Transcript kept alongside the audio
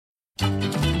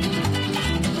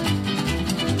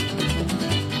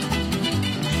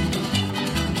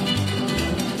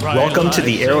Welcome to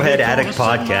the Arrowhead Addict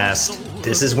Podcast.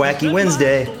 This is Wacky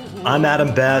Wednesday. I'm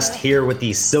Adam Best here with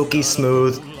the silky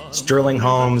smooth Sterling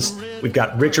Holmes. We've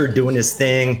got Richard doing his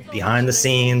thing behind the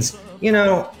scenes. You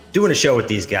know, doing a show with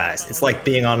these guys. It's like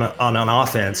being on an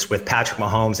offense with Patrick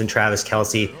Mahomes and Travis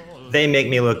Kelce. They make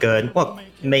me look good. Well,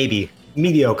 maybe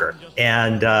mediocre,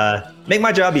 and make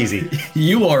my job easy.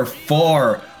 You are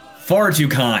far too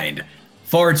kind.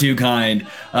 Far too kind.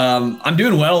 I'm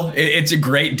doing well. It's a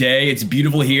great day. It's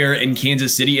beautiful here in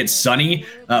Kansas City. It's sunny.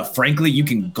 Frankly, you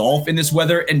can golf in this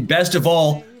weather. And best of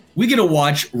all, we get to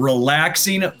watch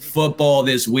relaxing football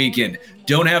this weekend.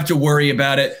 Don't have to worry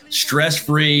about it.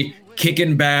 Stress-free,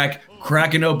 kicking back,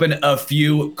 cracking open a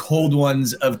few cold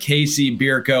ones of KC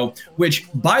Beer Co., which,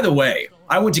 by the way,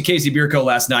 I went to KC Beer Co.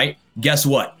 last night. Guess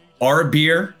what? Our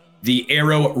beer, the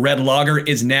Arrow Red Lager,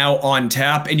 is now on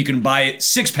tap, and you can buy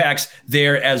 6-packs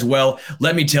there as well.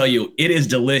 Let me tell you, it is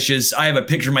delicious. I have a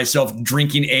picture of myself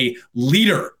drinking a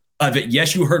liter of it.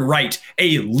 Yes, you heard right.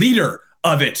 A liter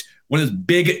of it. One of those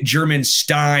big German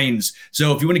steins.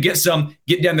 So if you want to get some,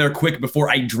 get down there quick before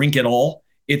I drink it all.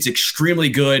 It's extremely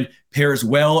good. Pairs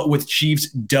well with Chiefs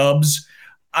dubs.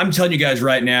 I'm telling you guys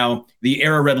right now, the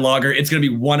Arrow Red Lager, it's going to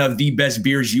be one of the best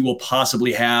beers you will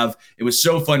possibly have. It was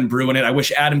so fun brewing it. I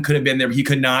wish Adam could have been there, but he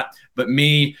could not. But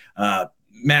me,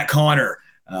 Matt Connor,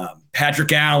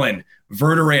 Patrick Allen,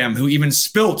 Verderam, who even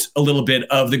spilt a little bit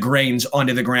of the grains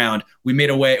onto the ground. We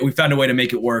found a way to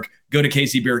make it work. Go to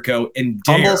KC Beer Co. and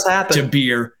dare to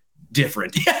beer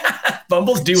different.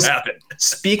 Fumbles do happen.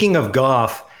 Speaking of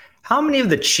golf, how many of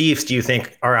the Chiefs do you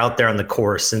think are out there on the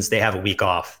course since they have a week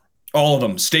off? All of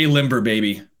them. Stay limber,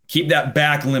 baby. Keep that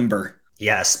back limber.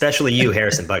 Yeah, especially you,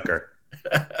 Harrison Butker.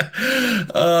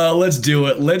 Let's do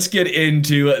it. Let's get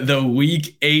into the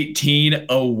Week 18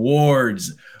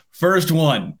 awards. First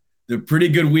one, the Pretty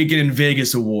Good Weekend in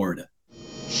Vegas award.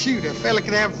 Shoot, a fella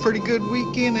could have a pretty good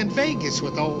weekend in Vegas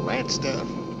with all that stuff.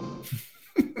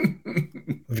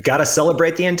 We've got to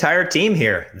celebrate the entire team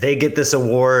here. They get this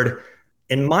award.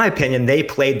 In my opinion, they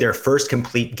played their first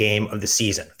complete game of the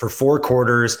season for 4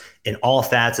 quarters in all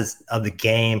facets of the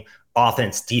game,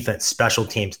 offense, defense, special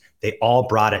teams. They all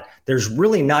brought it. There's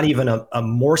really not even a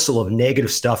morsel of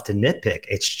negative stuff to nitpick.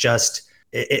 It's just,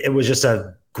 it was just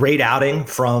a great outing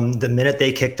from the minute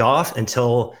they kicked off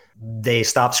until they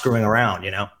stopped screwing around,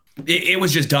 you know? It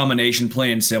was just domination,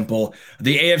 plain and simple.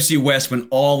 The AFC West went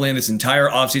all in this entire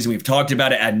offseason. We've talked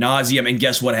about it ad nauseum, and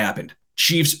guess what happened?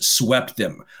 Chiefs swept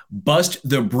them. Bust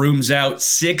the brooms out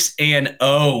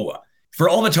 6-0. For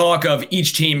all the talk of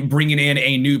each team bringing in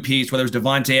a new piece, whether it's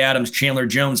Devontae Adams, Chandler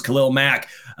Jones, Khalil Mack,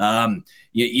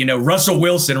 Russell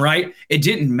Wilson, right? It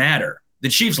didn't matter. The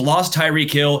Chiefs lost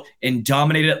Tyreek Hill and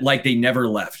dominated it like they never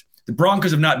left. The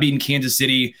Broncos have not beaten Kansas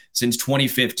City since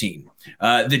 2015.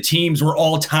 The teams were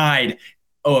all tied.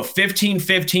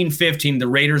 15-15-15, the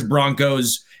Raiders,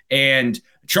 Broncos, and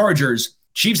Chargers.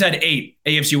 Chiefs had 8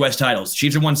 AFC West titles.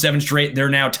 Chiefs have won 7 straight. They're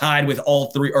now tied with all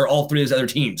three of those other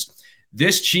teams.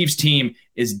 This Chiefs team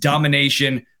is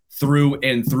domination through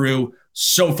and through.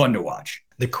 So fun to watch.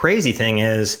 The crazy thing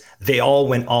is they all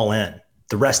went all in,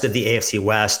 the rest of the AFC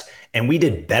West, and we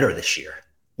did better this year.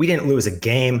 We didn't lose a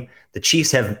game. The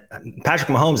Chiefs Patrick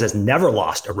Mahomes has never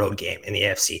lost a road game in the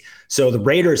AFC. So the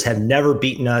Raiders have never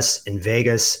beaten us in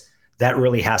Vegas. That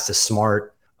really has to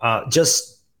smart.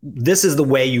 This is the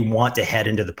way you want to head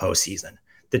into the postseason.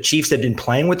 The Chiefs have been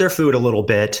playing with their food a little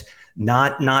bit,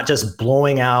 not just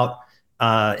blowing out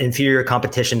inferior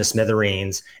competition to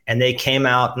smithereens. And they came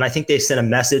out, and I think they sent a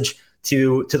message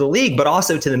to the league, but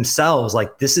also to themselves,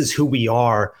 like, this is who we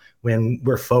are when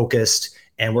we're focused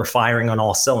and we're firing on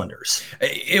all cylinders.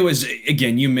 It was,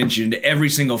 again, you mentioned every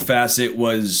single facet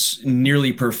was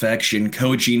nearly perfection.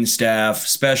 Coaching staff,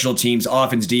 special teams,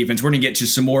 offense, defense. We're going to get to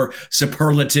some more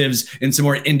superlatives and some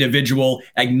more individual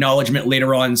acknowledgement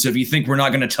later on. So if you think we're not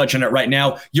going to touch on it right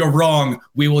now, you're wrong.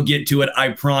 We will get to it, I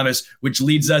promise, which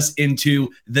leads us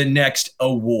into the next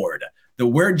award. The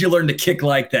Where'd You Learn to Kick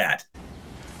Like That?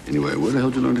 Anyway, where the hell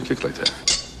did you learn to kick like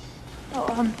that?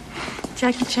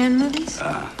 Jackie Chan movies?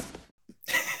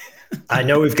 I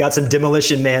know we've got some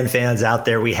Demolition Man fans out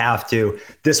there. We have to.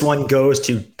 This one goes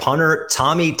to punter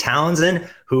Tommy Townsend,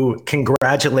 who,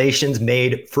 congratulations,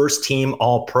 made first team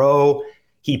All-Pro.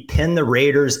 He pinned the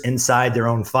Raiders inside their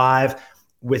own 5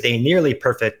 with a nearly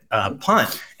perfect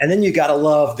punt. And then you got to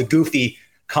love the goofy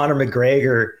Conor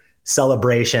McGregor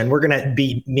celebration. We're going to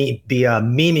be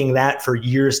memeing that for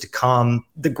years to come.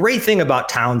 The great thing about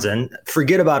Townsend,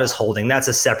 forget about his holding. That's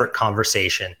a separate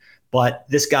conversation. But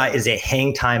this guy is a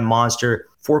hang time monster,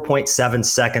 4.7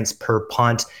 seconds per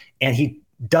punt, and he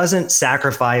doesn't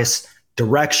sacrifice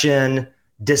direction,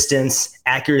 distance,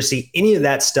 accuracy, any of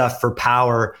that stuff for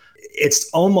power. It's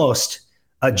almost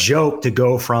a joke to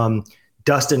go from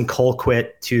Dustin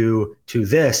Colquitt to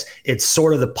this. It's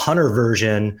sort of the punter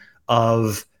version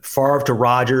of Favre to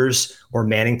Rodgers or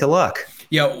Manning to Luck.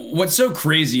 Yeah, what's so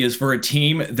crazy is for a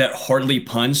team that hardly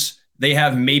punts, they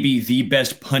have maybe the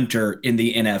best punter in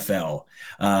the NFL.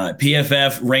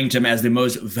 PFF ranked him as the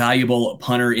most valuable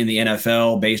punter in the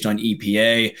NFL based on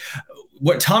EPA.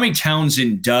 What Tommy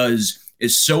Townsend does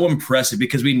is so impressive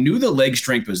because we knew the leg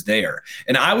strength was there.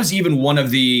 And I was even one of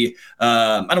the,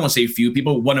 I don't want to say few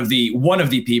people, one of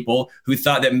the people who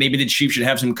thought that maybe the Chiefs should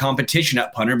have some competition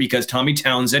at punter because Tommy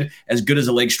Townsend, as good as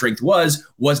the leg strength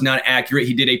was not accurate.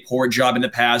 He did a poor job in the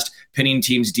past, pinning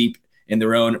teams deep in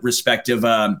their own respective,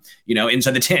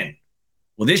 inside the 10.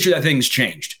 Well, this year that thing's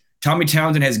changed. Tommy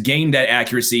Townsend has gained that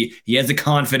accuracy. He has the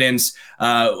confidence,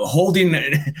 holding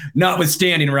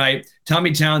notwithstanding, right?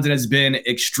 Tommy Townsend has been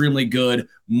extremely good,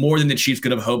 more than the Chiefs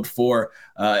could have hoped for.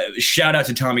 Shout out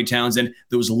to Tommy Townsend.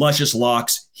 Those luscious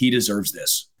locks, he deserves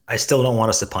this. I still don't want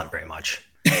us to punt very much.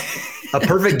 A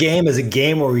perfect game is a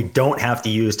game where we don't have to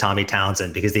use Tommy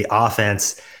Townsend because the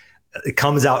offense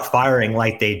comes out firing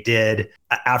like they did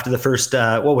after the first,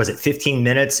 15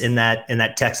 minutes in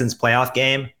that Texans playoff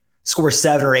game. Score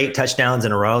 7 or 8 touchdowns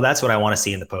in a row. That's what I want to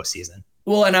see in the postseason.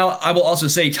 Well, and I will also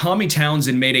say Tommy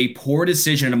Townsend made a poor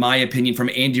decision, in my opinion,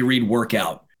 from Andy Reid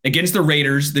workout. Against the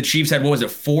Raiders, the Chiefs had,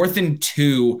 4th and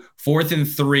 2, 4th and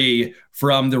 3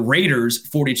 from the Raiders'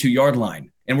 42-yard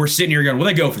line. And we're sitting here going, well,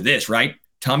 they go for this, right?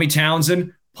 Tommy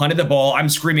Townsend punted the ball. I'm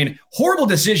screaming, horrible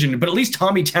decision, but at least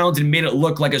Tommy Townsend made it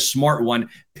look like a smart one,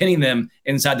 pinning them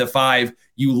inside the 5.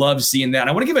 You love seeing that. And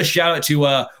I want to give a shout out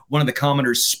to one of the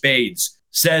commenters, Spades.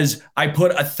 Says, I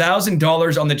put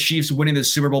 $1,000 on the Chiefs winning the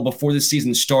Super Bowl before the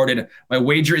season started. My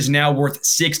wager is now worth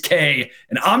 $6,000,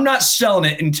 and I'm not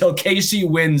selling it until KC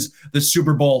wins the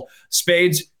Super Bowl.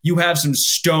 Spades, you have some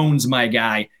stones, my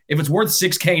guy. If it's worth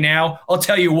 $6,000 now, I'll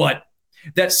tell you what,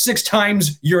 that's 6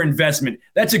 times your investment.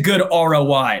 That's a good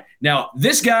ROI. Now,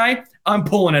 this guy, I'm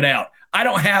pulling it out. I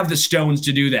don't have the stones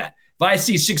to do that. If I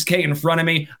see $6,000 in front of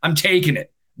me, I'm taking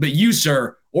it. But you,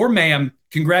 sir, or ma'am,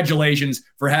 congratulations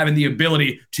for having the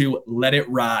ability to let it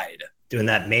ride. Doing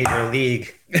that major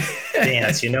league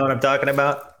dance. You know what I'm talking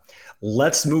about?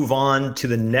 Let's move on to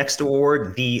the next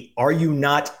award, the Are You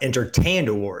Not Entertained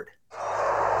Award.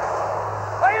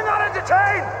 Are you not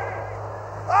entertained?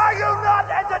 Are you not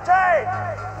entertained?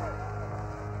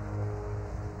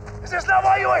 Is this not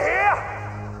why you are here?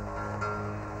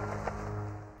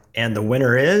 And the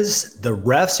winner is the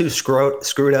refs who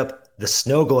screwed up the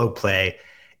snow globe play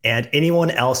and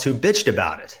anyone else who bitched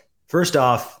about it. First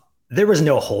off, there was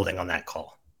no holding on that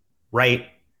call, right?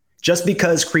 Just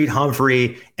because Creed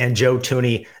Humphrey and Joe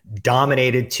Thuney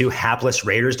dominated 2 hapless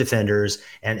Raiders defenders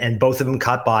and both of them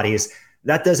caught bodies,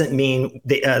 that doesn't mean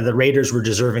the Raiders were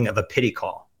deserving of a pity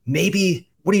call. Maybe,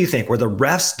 what do you think? Were the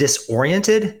refs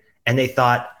disoriented and they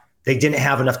thought they didn't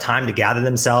have enough time to gather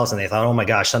themselves and they thought, oh my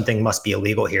gosh, something must be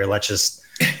illegal here. Let's just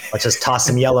toss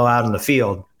some yellow out in the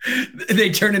field.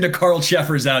 They turned into Carl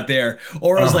Cheffers out there,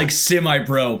 or it was like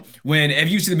Semi-Pro. Have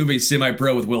you seen the movie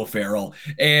Semi-Pro with Will Ferrell?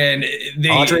 And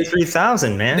Andre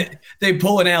 3000, man. They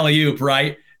pull an alley-oop,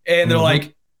 right? And they're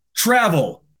like,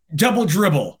 travel, double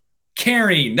dribble,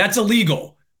 carrying, that's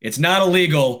illegal. It's not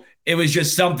illegal. It was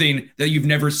just something that you've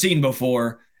never seen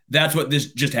before. That's what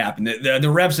this just happened. The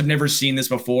refs have never seen this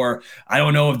before. I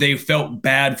don't know if they felt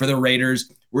bad for the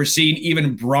Raiders. We're seeing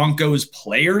even Broncos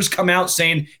players come out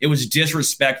saying it was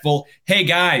disrespectful. Hey,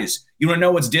 guys, you want to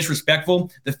know what's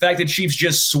disrespectful? The fact that Chiefs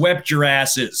just swept your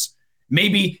asses.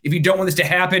 Maybe if you don't want this to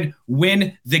happen,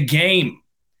 win the game.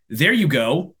 There you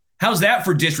go. How's that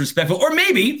for disrespectful? Or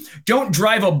maybe don't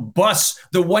drive a bus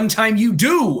the one time you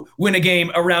do win a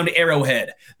game around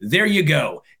Arrowhead. There you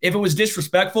go. If it was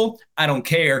disrespectful, I don't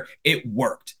care. It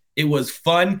worked. It was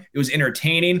fun. It was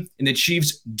entertaining. And the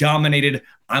Chiefs dominated.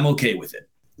 I'm okay with it.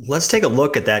 Let's take a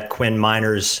look at that Quinn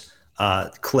Miners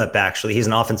clip, actually. He's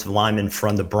an offensive lineman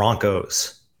from the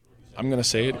Broncos. I'm going to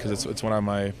say it because it's one on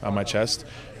my chest.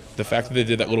 The fact that they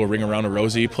did that little ring around a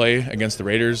Rosie play against the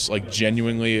Raiders,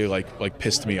 genuinely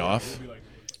pissed me off.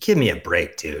 Give me a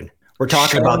break, dude. We're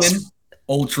talking about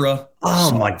ultra.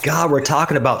 Oh my God. We're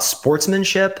talking about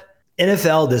sportsmanship.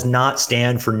 NFL does not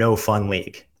stand for no fun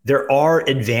league. There are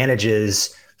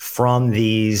advantages from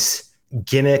these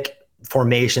gimmick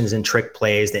formations and trick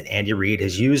plays that Andy Reid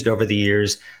has used over the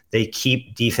years. They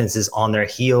keep defenses on their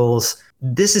heels.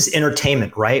 this is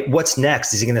entertainment, right? What's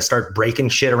next? Is he going to start breaking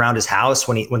shit around his house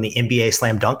when the NBA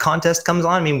slam dunk contest comes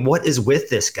on? I mean, what is with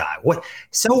this guy? What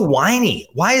so whiny?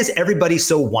 Why is everybody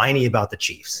so whiny about the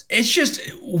Chiefs? It's just,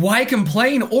 why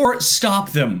complain or stop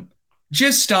them?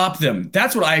 Just stop them.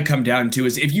 That's what I come down to,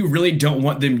 is if you really don't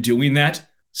want them doing that,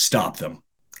 stop them.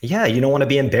 Yeah, you don't want to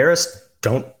be embarrassed.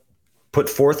 Don't put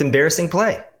forth embarrassing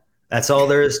play. That's all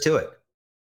there is to it.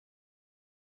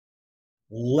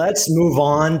 Let's move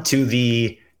on to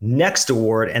the next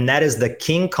award, and that is the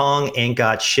King Kong Ain't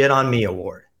Got Shit on Me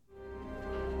award.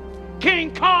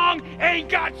 King Kong ain't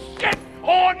got shit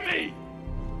on me!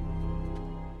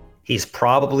 He's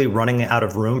probably running out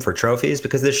of room for trophies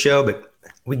because of this show, but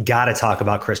we got to talk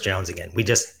about Chris Jones again. We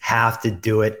just have to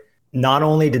do it. Not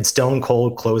only did Stone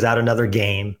Cold close out another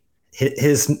game,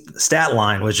 his stat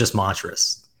line was just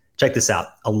monstrous. Check this out.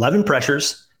 11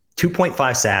 pressures,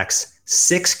 2.5 sacks,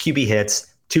 6 QB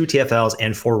hits, 2 TFLs,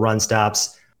 and 4 run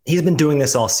stops. He's been doing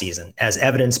this all season, as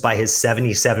evidenced by his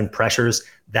 77 pressures.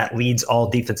 That leads all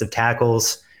defensive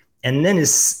tackles. And then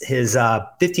his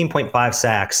 15.5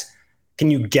 sacks. Can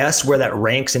you guess where that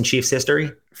ranks in Chiefs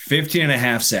history? 15 and a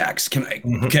half sacks.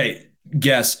 Okay,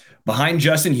 guess. Behind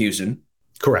Justin Houston.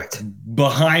 Correct.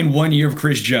 Behind 1 year of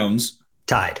Chris Jones.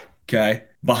 Tied. Okay.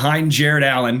 Behind Jared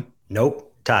Allen.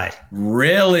 Nope. Tied.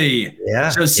 Really? Yeah.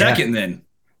 So second then.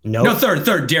 Nope. No,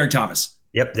 third, Derek Thomas.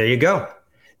 Yep, there you go.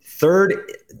 Third,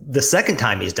 the second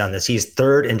time he's done this. He's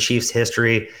third in Chiefs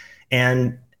history.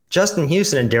 And Justin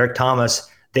Houston and Derek Thomas,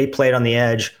 they played on the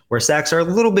edge where sacks are a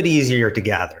little bit easier to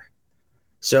gather.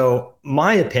 So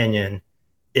my opinion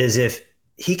is if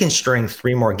he can string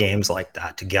 3 more games like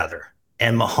that together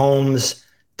and Mahomes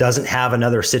doesn't have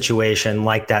another situation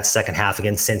like that second half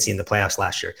against Cincy in the playoffs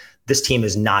last year, this team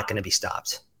is not going to be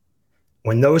stopped.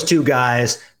 When those two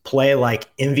guys play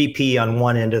like MVP on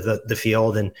one end of the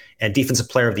field and defensive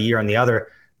player of the year on the other,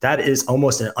 that is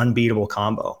almost an unbeatable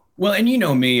combo. Well, and you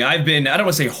know me, I don't want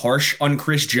to say harsh on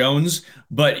Chris Jones,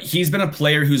 but he's been a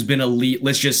player who's been elite,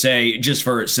 let's just say, just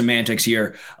for semantics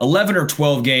here, 11 or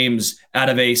 12 games out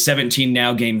of a 17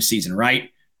 now game season, right?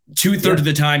 2/3 of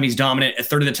the time he's dominant.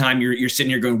 1/3 of the time you're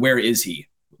sitting here going, where is he?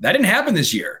 That didn't happen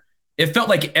this year. It felt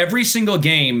like every single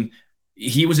game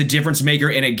he was a difference maker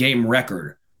in a game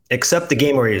record. Except the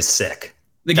game where he was sick.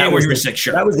 The game where he was sick,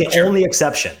 sure. That was the only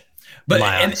exception. But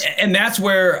and that's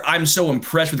where I'm so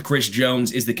impressed with Chris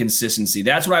Jones is the consistency.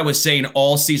 That's what I was saying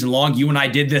all season long. You and I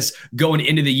did this going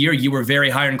into the year. You were very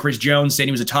high on Chris Jones, saying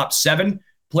he was a top 7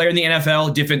 player in the NFL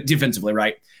defensively,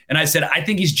 right? And I said, I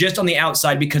think he's just on the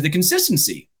outside because of the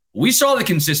consistency. We saw the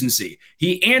consistency.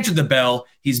 He answered the bell.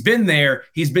 He's been there.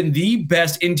 He's been the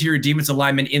best interior defensive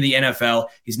lineman in the NFL.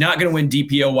 He's not going to win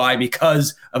DPOY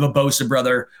because of a Bosa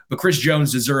brother, but Chris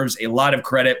Jones deserves a lot of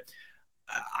credit.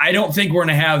 I don't think we're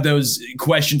going to have those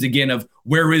questions again of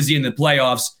where is he in the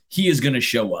playoffs. He is going to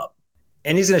show up.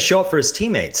 And he's going to show up for his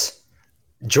teammates.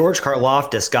 George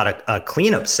Karlaftis got a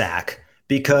cleanup sack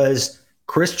because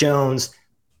Chris Jones,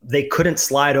 they couldn't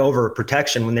slide over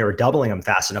protection when they were doubling him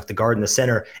fast enough to guard in the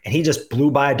center. And he just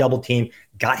blew by a double team,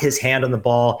 got his hand on the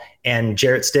ball, and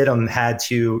Jarrett Stidham had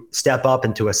to step up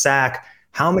into a sack.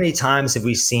 How many times have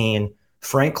we seen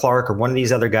Frank Clark or one of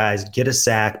these other guys get a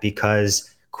sack because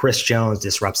Chris Jones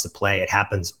disrupts the play? It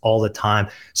happens all the time.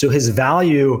 So his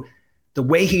value, the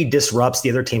way he disrupts the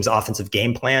other team's offensive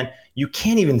game plan, you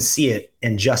can't even see it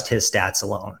in just his stats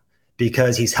alone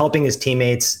because he's helping his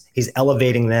teammates. He's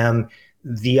elevating them.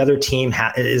 The other team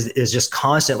is just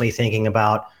constantly thinking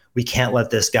about, we can't let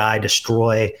this guy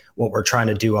destroy what we're trying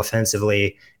to do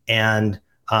offensively. And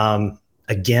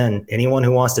again, anyone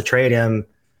who wants to trade him,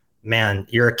 man,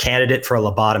 you're a candidate for a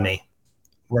lobotomy.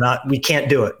 We can't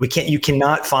do it. You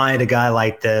cannot find a guy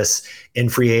like this in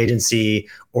free agency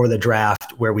or the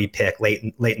draft where we pick late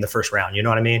in the first round. You know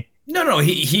what I mean? No,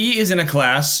 he is in a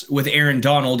class with Aaron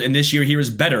Donald, and this year he was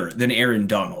better than Aaron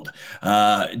Donald.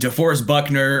 DeForest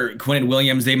Buckner, Quinnen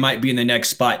Williams, they might be in the next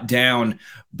spot down,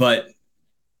 but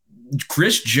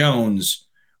Chris Jones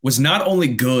was not only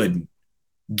good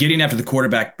getting after the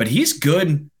quarterback, but he's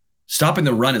good stopping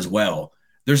the run as well.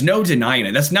 There's no denying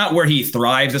it. That's not where he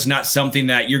thrives. That's not something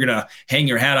that you're going to hang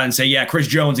your hat on and say, yeah, Chris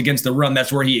Jones against the run,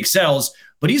 that's where he excels.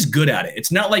 But he's good at it.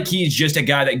 It's not like he's just a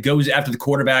guy that goes after the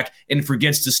quarterback and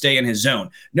forgets to stay in his zone.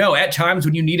 No, at times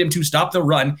when you need him to stop the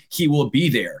run, he will be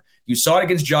there. You saw it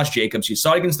against Josh Jacobs. You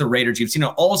saw it against the Raiders. You've seen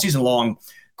it all season long.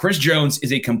 Chris Jones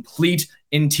is a complete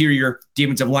interior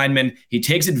defensive lineman. He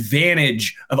takes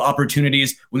advantage of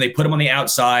opportunities when they put him on the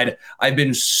outside. I've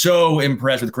been so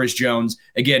impressed with Chris Jones.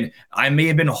 Again, I may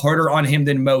have been harder on him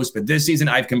than most, but this season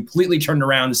I've completely turned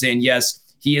around saying, yes,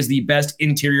 he is the best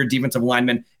interior defensive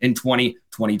lineman in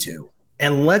 2022.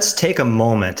 And let's take a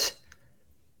moment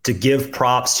to give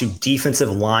props to defensive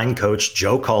line coach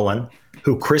Joe Cullen,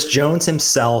 who Chris Jones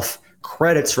himself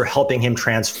credits for helping him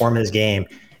transform his game.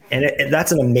 And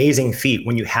that's an amazing feat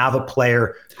when you have a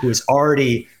player who is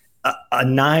already a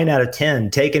 9 out of 10,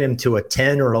 taking him to a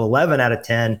 10 or 11 out of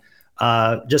 10.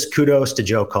 Just kudos to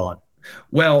Joe Cullen.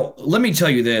 Well, let me tell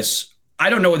you this.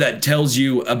 I don't know what that tells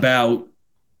you about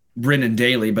Brendan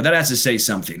Daly, but that has to say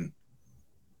something.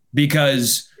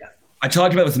 Because I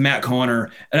talked about it with Matt Connor,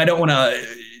 and I don't want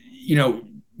to,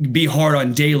 be hard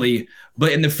on Daly,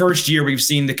 but in the first year, we've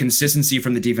seen the consistency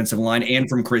from the defensive line and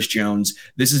from Chris Jones.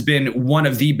 This has been one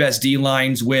of the best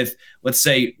D-lines with, let's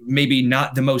say, maybe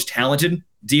not the most talented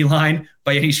D-line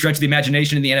by any stretch of the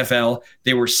imagination in the NFL.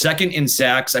 They were second in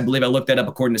sacks. I believe I looked that up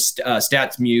according to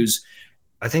StatsMuse.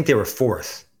 I think they were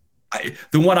fourth.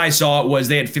 The one I saw was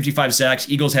they had 55 sacks.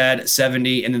 Eagles had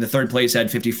 70, and then the third place had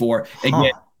 54.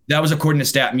 Again, that was according to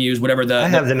StatMuse, whatever I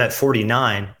have them at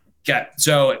 49. Okay,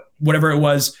 so whatever it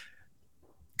was,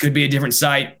 could be a different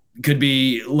site, could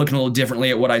be looking a little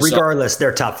differently at what I saw. Regardless,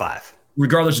 they're top 5.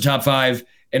 Regardless of top 5.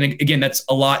 And again, that's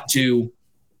a lot to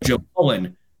Joe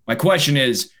Cullen. My question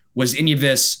is, was any of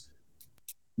this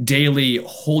Daly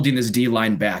holding this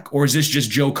D-line back? Or is this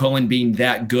just Joe Cullen being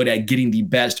that good at getting the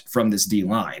best from this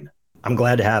D-line? I'm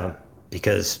glad to have him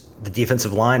because the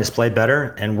defensive line has played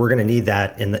better, and we're going to need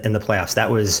that in the playoffs. That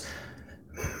was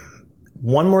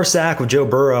one more sack with Joe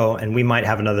Burrow, and we might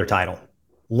have another title.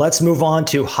 Let's move on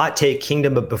to Hot Take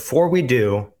Kingdom. But before we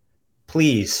do,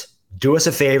 please do us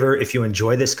a favor if you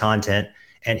enjoy this content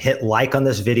and hit like on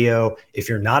this video. If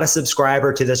you're not a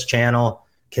subscriber to this channel,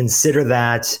 consider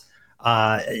that.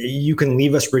 You can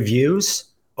leave us reviews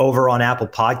over on Apple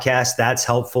Podcasts. That's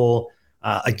helpful.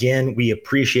 Again, we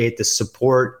appreciate the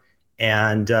support.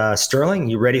 And Sterling,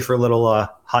 you ready for a little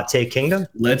Hot Take Kingdom?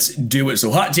 Let's do it.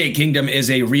 So Hot Take Kingdom is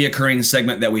a reoccurring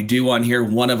segment that we do on here,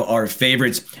 one of our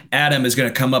favorites. Adam is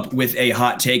going to come up with a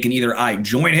hot take, and either I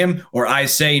join him or I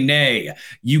say nay.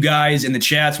 You guys in the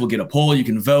chats will get a poll. You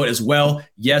can vote as well,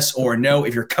 yes or no,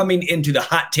 if you're coming into the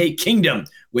Hot Take Kingdom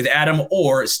with Adam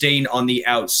or staying on the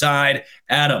outside.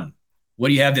 Adam, what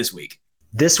do you have this week?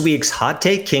 This week's Hot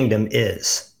Take Kingdom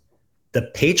is the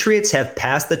Patriots have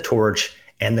passed the torch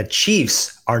and the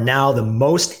Chiefs are now the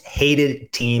most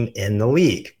hated team in the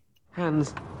league.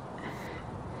 Hans,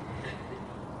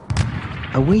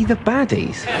 are we the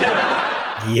baddies?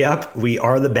 Yep, we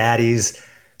are the baddies.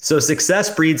 So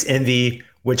success breeds envy,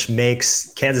 which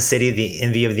makes Kansas City the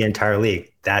envy of the entire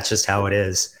league. That's just how it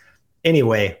is.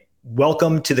 Anyway,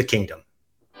 welcome to the kingdom.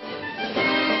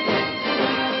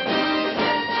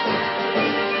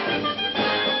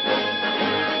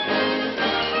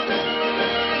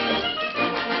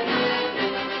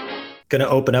 Going to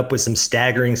open up with some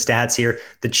staggering stats here.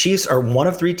 The Chiefs are one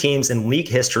of 3 teams in league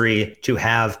history to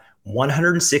have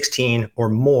 116 or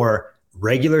more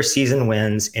regular season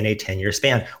wins in a 10-year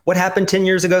span. What happened 10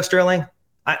 years ago, Sterling?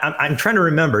 I'm trying to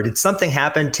remember. Did something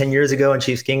happen 10 years ago in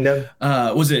Chiefs Kingdom?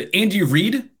 Was it Andy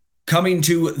Reid coming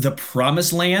to the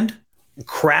promised land?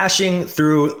 Crashing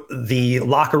through the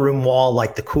locker room wall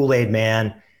like the Kool-Aid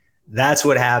man. That's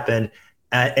what happened.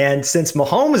 And since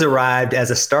Mahomes arrived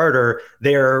as a starter,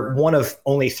 they're one of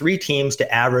only 3 teams to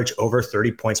average over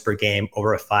 30 points per game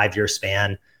over a 5-year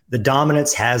span. The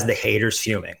dominance has the haters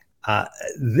fuming.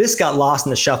 This got lost in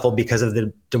the shuffle because of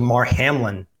the Damar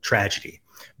Hamlin tragedy.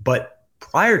 But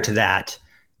prior to that,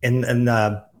 in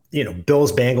the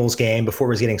Bills-Bengals game before it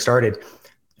was getting started,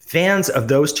 fans of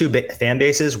those 2 fan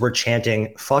bases were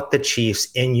chanting, "Fuck the Chiefs"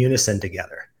 in unison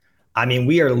together. I mean,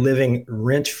 we are living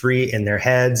rent-free in their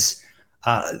heads.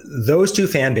 Those 2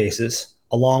 fan bases,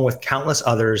 along with countless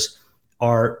others,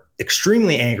 are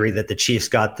extremely angry that the Chiefs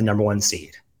got the number 1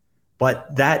 seed.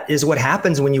 But that is what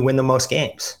happens when you win the most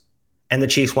games. And the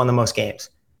Chiefs won the most games.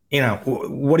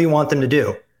 What do you want them to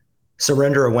do?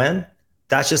 Surrender a win?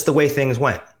 That's just the way things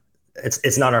went.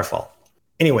 It's not our fault.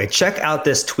 Anyway, check out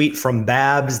this tweet from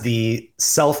Babs, the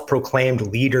self-proclaimed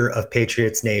leader of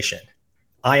Patriots Nation.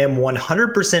 "I am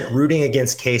 100% rooting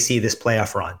against KC this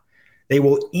playoff run. They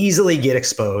will easily get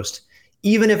exposed.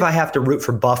 Even if I have to root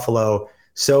for Buffalo,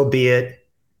 so be it.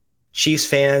 Chiefs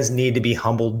fans need to be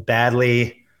humbled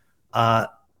badly."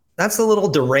 That's a little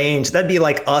deranged. That'd be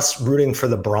like us rooting for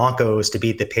the Broncos to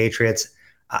beat the Patriots.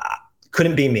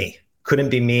 Couldn't be me. Couldn't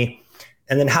be me.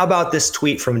 And then how about this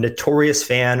tweet from notorious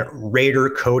fan Raider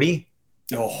Cody?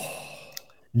 Oh.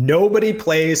 "Nobody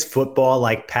plays football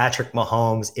like Patrick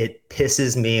Mahomes. It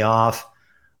pisses me off."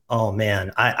 Oh,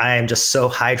 man, I am just so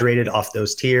hydrated off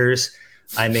those tears.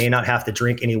 I may not have to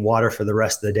drink any water for the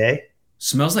rest of the day.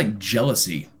 Smells like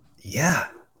jealousy. Yeah,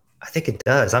 I think it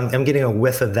does. I'm getting a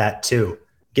whiff of that, too.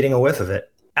 getting a whiff of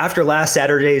it. After last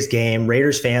Saturday's game,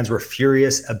 Raiders fans were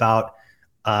furious about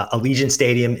Allegiant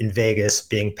Stadium in Vegas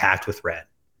being packed with red.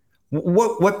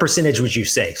 What percentage would you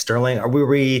say, Sterling? Were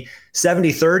we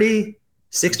 70-30,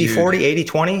 60-40,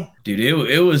 80-20? Dude,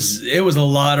 it was a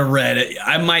lot of red.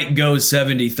 I might go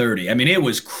 70-30. I mean, it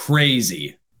was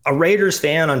crazy. A Raiders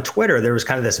fan on Twitter, there was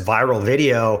kind of this viral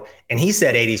video, and he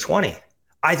said 80-20.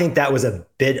 I think that was a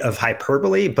bit of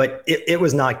hyperbole, but it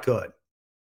was not good.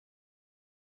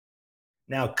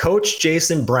 Now, Coach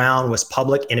Jason Brown was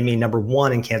public enemy number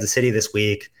 1 in Kansas City this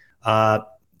week.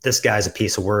 This guy's a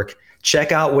piece of work.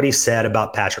 Check out what he said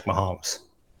about Patrick Mahomes.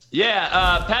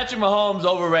 Yeah, Patrick Mahomes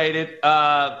overrated.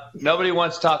 Nobody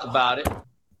wants to talk about it.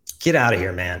 Get out of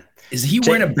here, man. Is he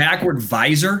wearing a backward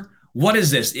visor? What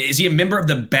is this? Is he a member of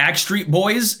the Backstreet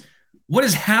Boys? What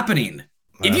is happening?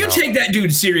 If you take that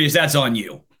dude serious, that's on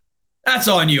you. That's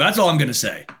on you. That's all I'm going to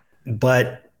say.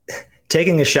 But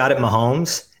taking a shot at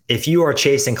Mahomes, if you are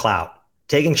chasing clout,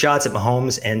 taking shots at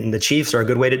Mahomes and the Chiefs are a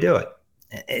good way to do it.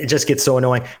 It just gets so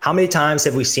annoying. How many times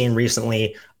have we seen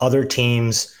recently other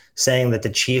teams saying that the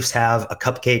Chiefs have a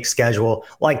cupcake schedule,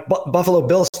 like Buffalo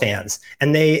Bills fans,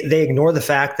 and they ignore the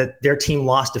fact that their team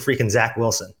lost to freaking Zach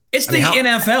Wilson? It's the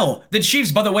NFL. The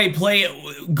Chiefs, by the way, play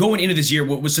going into this year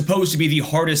what was supposed to be the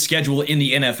hardest schedule in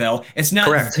the NFL. It's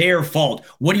not their fault.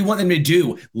 What do you want them to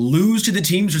do? Lose to the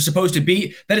teams they're supposed to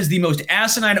beat? That is the most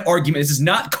asinine argument. This is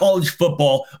not college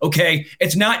football, okay?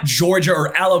 It's not Georgia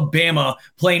or Alabama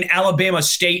playing Alabama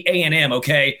State A&M,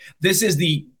 okay? This is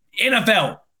the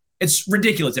NFL. It's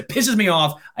ridiculous. It pisses me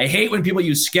off. I hate when people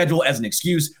use schedule as an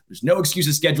excuse. There's no excuse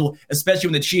to schedule, especially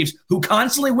when the Chiefs, who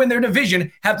constantly win their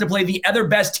division, have to play the other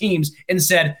best teams in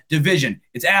said division.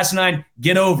 It's asinine.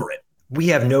 Get over it. We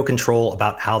have no control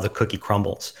about how the cookie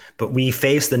crumbles, but we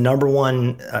face the number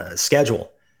one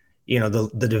schedule,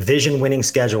 the division winning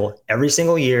schedule every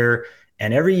single year.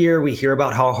 And every year we hear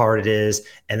about how hard it is,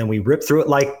 and then we rip through it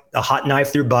like a hot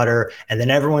knife through butter, and then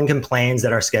everyone complains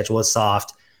that our schedule is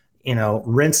soft.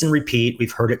 Rinse and repeat.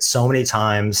 We've heard it so many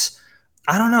times.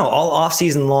 I don't know. All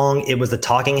offseason long, it was the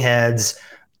talking heads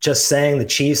just saying the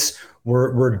Chiefs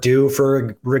were due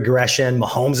for regression.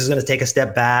 Mahomes is going to take a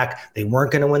step back. They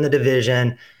weren't going to win the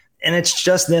division. And it's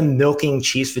just them milking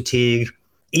Chiefs fatigue.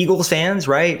 Eagles fans,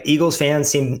 right? Eagles fans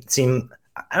seem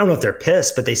I don't know if they're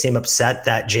pissed, but they seem upset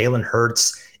that Jalen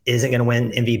Hurts isn't going to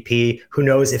win MVP. Who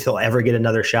knows if he'll ever get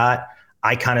another shot?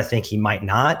 I kind of think he might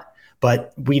not.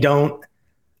 But we don't.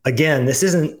 Again, this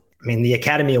isn't, the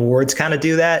Academy Awards kind of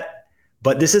do that,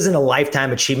 but this isn't a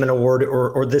lifetime achievement award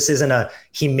or this isn't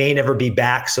he may never be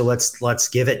back. So let's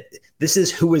give it. This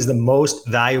is who is the most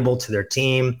valuable to their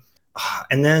team.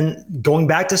 And then going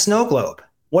back to Snow Globe,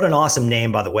 what an awesome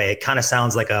name, by the way. It kind of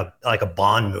sounds like a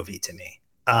Bond movie to me.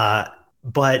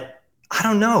 But I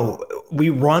don't know. We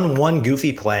run one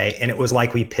goofy play and it was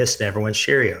like we pissed in everyone's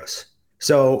Cheerios.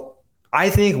 So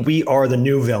I think we are the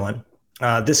new villain.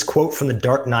 This quote from The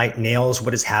Dark Knight nails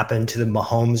what has happened to the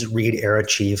Mahomes-Reed era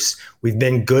Chiefs. We've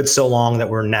been good so long that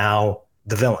we're now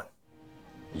the villain.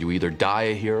 You either die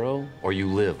a hero or you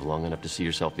live long enough to see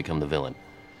yourself become the villain.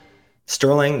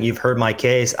 Sterling, you've heard my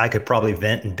case. I could probably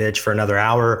vent and bitch for another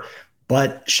hour,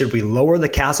 but should we lower the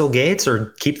castle gates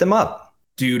or keep them up?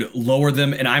 Dude, lower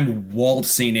them and I'm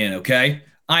waltzing in, okay?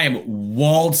 I am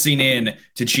waltzing in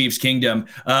to Chiefs Kingdom.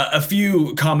 A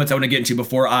few comments I want to get into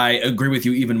before I agree with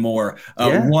you even more.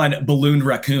 One, Ballooned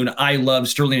Raccoon. I love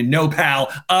Sterling. No, pal,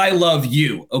 I love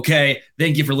you. Okay.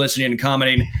 Thank you for listening and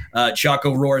commenting.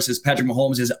 Chaco Roar says Patrick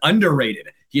Mahomes is underrated.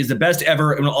 He is the best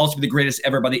ever and will also be the greatest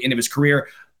ever by the end of his career.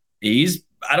 I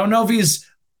don't know if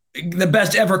he's the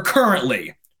best ever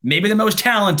currently. Maybe the most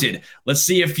talented. Let's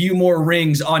see a few more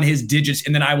rings on his digits,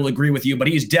 and then I will agree with you. But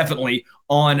he's definitely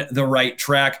on the right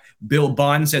track. Bill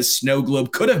Bond says Snow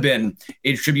Globe could have been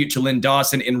a tribute to Lynn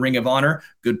Dawson in Ring of Honor.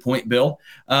 Good point, Bill.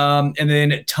 And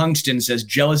then Tungsten says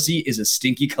jealousy is a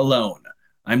stinky cologne.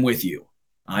 I'm with you.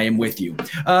 I am with you.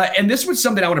 And this was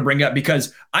something I want to bring up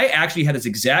because I actually had this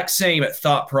exact same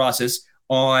thought process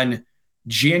on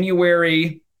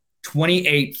January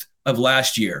 28th of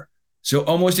last year. So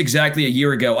almost exactly a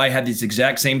year ago, I had this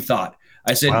exact same thought.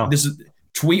 I said, wow. This is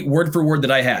tweet word for word that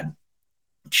I had.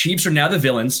 Chiefs are now the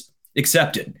villains.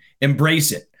 Accept it.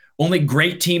 Embrace it. Only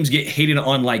great teams get hated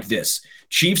on like this.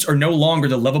 Chiefs are no longer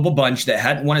the lovable bunch that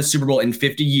hadn't won a Super Bowl in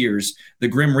 50 years. The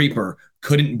Grim Reaper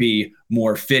couldn't be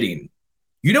more fitting.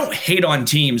 You don't hate on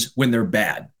teams when they're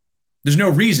bad. There's no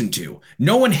reason to.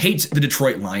 No one hates the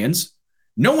Detroit Lions.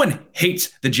 No one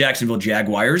hates the Jacksonville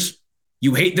Jaguars.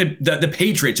 You hate the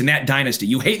Patriots in that dynasty.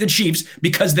 You hate the Chiefs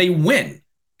because they win.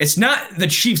 It's not the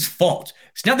Chiefs' fault.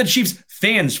 It's not the Chiefs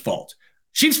fans' fault.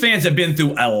 Chiefs fans have been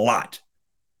through a lot.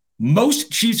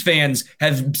 Most Chiefs fans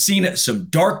have seen some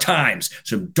dark times,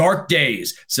 some dark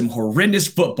days, some horrendous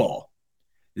football.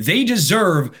 They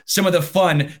deserve some of the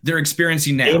fun they're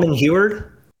experiencing now. Damon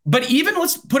Huard? But even,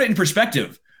 let's put it in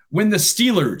perspective, when the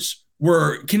Steelers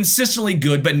were consistently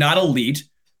good but not elite,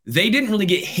 they didn't really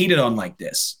get hated on like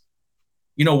this.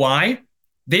 You know why?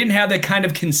 They didn't have that kind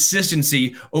of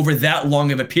consistency over that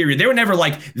long of a period. They were never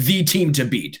like the team to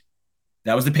beat.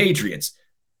 That was the Patriots.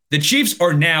 The Chiefs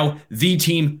are now the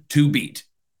team to beat.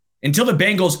 Until the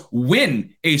Bengals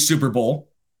win a Super Bowl,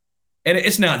 and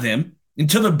it's not them,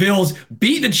 until the Bills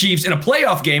beat the Chiefs in a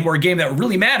playoff game or a game that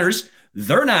really matters,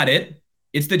 they're not it.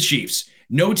 It's the Chiefs.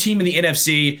 No team in the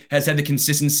NFC has had the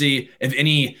consistency of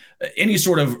any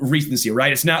sort of recency,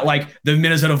 right? It's not like the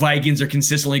Minnesota Vikings are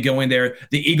consistently going there.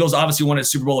 The Eagles obviously won a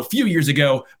Super Bowl a few years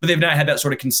ago, but they've not had that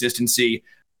sort of consistency.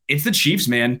 It's the Chiefs,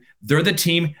 man. They're the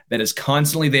team that is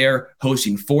constantly there,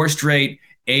 hosting 4 straight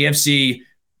AFC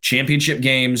championship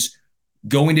games,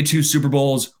 going to 2 Super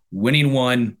Bowls, winning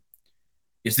 1.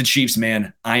 It's the Chiefs,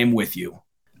 man. I am with you.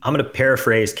 I'm going to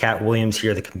paraphrase Cat Williams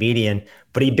here, the comedian,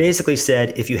 but he basically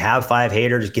said, if you have 5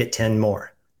 haters, get 10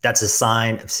 more. That's a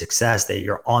sign of success, that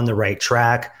you're on the right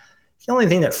track. The only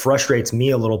thing that frustrates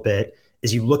me a little bit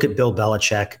is you look at Bill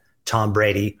Belichick, Tom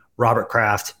Brady, Robert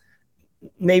Kraft.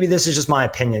 Maybe this is just my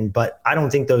opinion, but I don't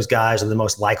think those guys are the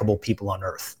most likable people on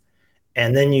earth.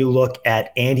 And then you look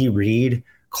at Andy Reid,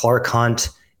 Clark Hunt,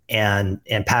 and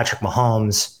Patrick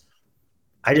Mahomes.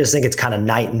 I just think it's kind of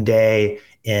night and day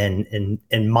in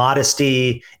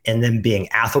modesty and them being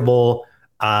affable.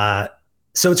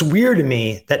 So it's weird to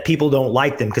me that people don't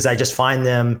like them, because I just find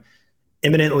them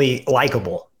eminently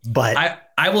likable. But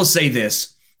I will say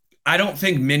this. I don't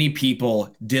think many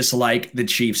people dislike the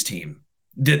Chiefs team,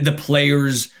 the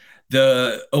players,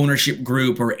 the ownership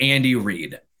group, or Andy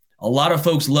Reid. A lot of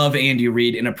folks love Andy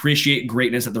Reid and appreciate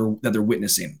greatness that they're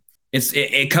witnessing.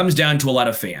 It comes down to a lot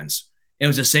of fans. It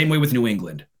was the same way with New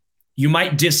England. You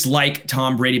might dislike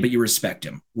Tom Brady, but you respect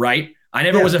him, right? I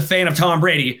never was a fan of Tom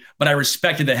Brady, but I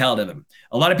respected the hell out of him.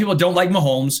 A lot of people don't like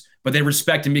Mahomes, but they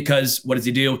respect him because what does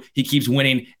he do? He keeps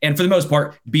winning, and for the most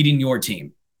part, beating your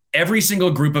team. Every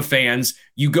single group of fans,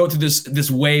 you go through this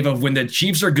wave of when the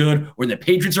Chiefs are good or the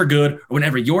Patriots are good, or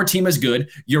whenever your team is good,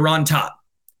 you're on top.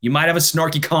 You might have a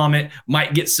snarky comment,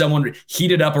 might get someone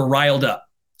heated up or riled up.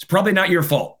 It's probably not your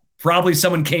fault. Probably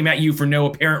someone came at you for no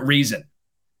apparent reason,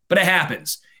 but it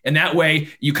happens. And that way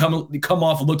you come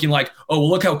off looking like, oh, well,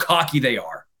 look how cocky they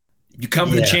are. If you come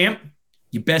for the champ,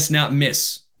 you best not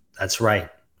miss. That's right.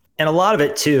 And a lot of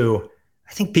it too,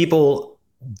 I think people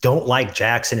don't like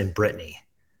Jackson and Brittany.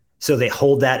 So they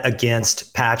hold that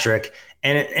against Patrick.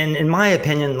 And in my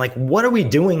opinion, like, what are we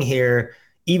doing here?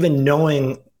 Even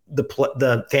knowing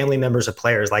the family members of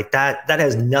players like that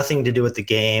has nothing to do with the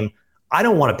game. I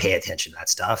don't want to pay attention to that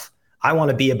stuff. I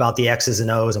want to be about the X's and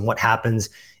O's and what happens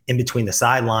in between the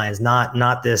sidelines,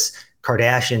 not this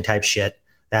Kardashian type shit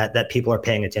that people are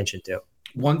paying attention to.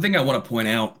 One thing I want to point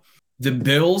out, the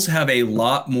Bills have a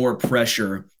lot more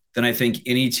pressure than I think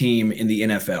any team in the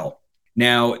NFL.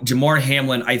 Now, Damar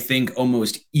Hamlin, I think,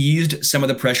 almost eased some of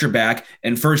the pressure back.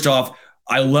 And first off,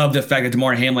 I love the fact that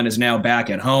Damar Hamlin is now back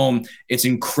at home. It's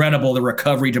incredible the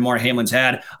recovery Damar Hamlin's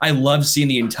had. I love seeing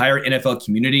the entire NFL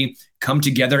community come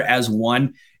together as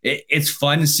one. It's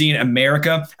fun seeing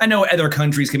America. I know other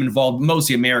countries get involved,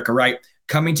 mostly America, right?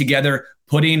 Coming together,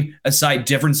 putting aside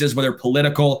differences, whether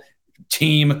political,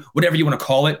 team, whatever you want to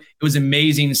call it. It was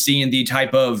amazing seeing the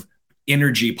type of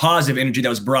energy, positive energy that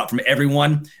was brought from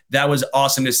everyone. That was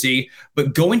awesome to see.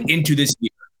 But going into this year,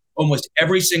 almost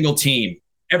every single team,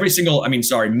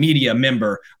 media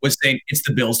member was saying it's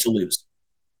the Bills to lose.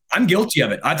 I'm guilty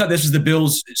of it. I thought this was the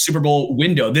Bills Super Bowl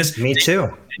window. Me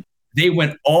too. They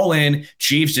went all in.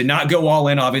 Chiefs did not go all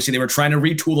in. Obviously, they were trying to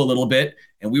retool a little bit,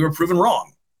 and we were proven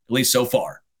wrong, at least so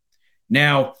far.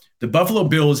 Now, the Buffalo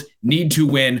Bills need to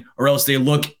win, or else they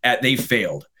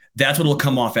failed. That's what it'll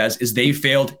come off as, is they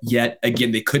failed yet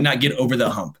again. They could not get over the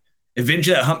hump.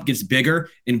 Eventually, that hump gets bigger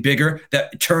and bigger.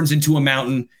 That turns into a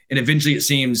mountain, and eventually it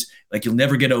seems like you'll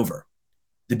never get over.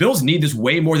 The Bills need this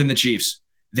way more than the Chiefs.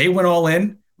 They went all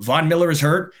in. Von Miller is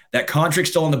hurt. That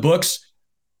contract's still on the books.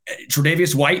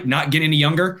 Tre'Davious White not getting any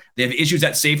younger. They have issues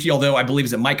at safety, although I believe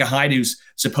it's Micah Hyde who's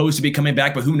supposed to be coming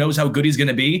back, but who knows how good he's going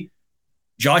to be.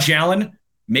 Josh Allen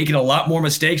making a lot more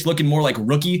mistakes, looking more like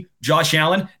rookie Josh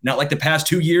Allen, not like the past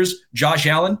 2 years Josh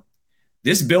Allen.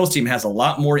 This Bills team has a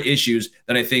lot more issues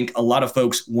than I think a lot of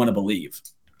folks want to believe.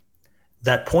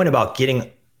 That point about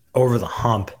getting over the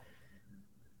hump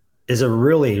is a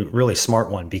really, really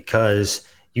smart one, because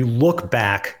you look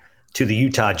back to the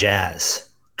Utah Jazz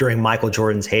during Michael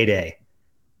Jordan's heyday.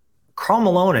 Karl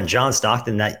Malone and John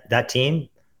Stockton, that team,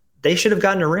 they should have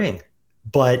gotten a ring.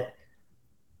 But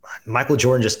Michael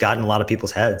Jordan just got in a lot of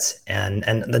people's heads. And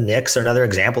the Knicks are another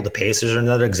example. The Pacers are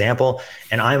another example.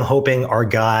 And I'm hoping our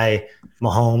guy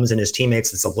Mahomes and his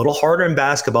teammates, it's a little harder in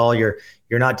basketball. You're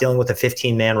not dealing with a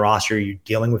 15-man roster. You're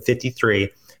dealing with 53.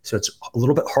 So it's a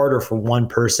little bit harder for one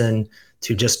person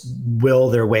to just will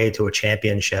their way to a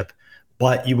championship.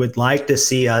 But you would like to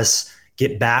see us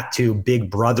get back to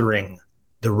big brothering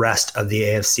the rest of the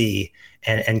AFC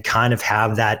and kind of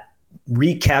have that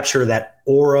recapture that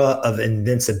aura of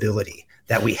invincibility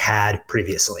that we had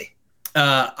previously.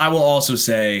 I will also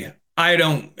say, I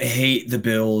don't hate the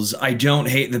Bills. I don't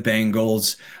hate the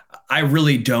Bengals. I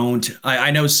really don't.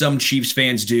 I know some Chiefs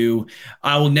fans do.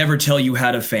 I will never tell you how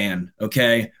to fan,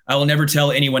 okay? I will never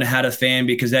tell anyone how to fan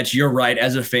because that's your right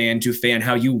as a fan to fan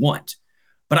how you want.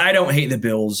 But I don't hate the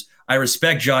Bills. I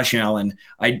respect Josh Allen.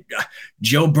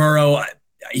 Joe Burrow,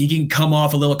 he can come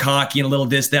off a little cocky and a little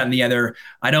this, that, and the other.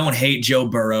 I don't hate Joe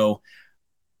Burrow.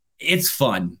 It's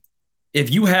fun. If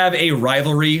you have a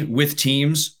rivalry with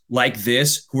teams like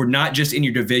this who are not just in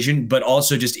your division, but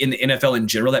also just in the NFL in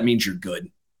general, that means you're good,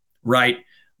 right?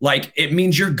 Like, it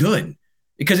means you're good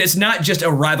because it's not just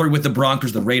a rivalry with the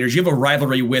Broncos, the Raiders. You have a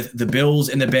rivalry with the Bills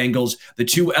and the Bengals, the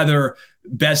two other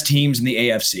best teams in the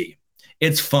AFC.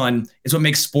 It's fun. It's what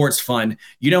makes sports fun.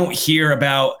 You don't hear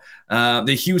about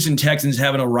the Houston Texans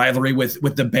having a rivalry with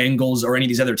the Bengals or any of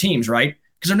these other teams, right?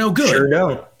 Because they're no good. Sure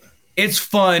don't. It's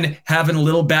fun having a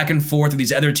little back and forth with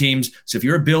these other teams. So if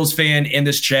you're a Bills fan in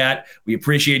this chat, we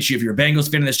appreciate you. If you're a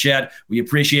Bengals fan in this chat, we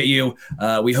appreciate you.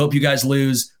 We hope you guys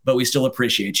lose, but we still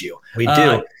appreciate you. We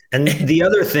do. And the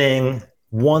other thing,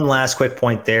 one last quick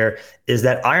point there, is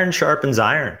that iron sharpens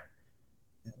iron.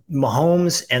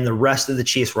 Mahomes and the rest of the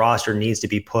Chiefs roster needs to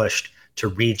be pushed to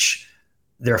reach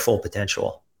their full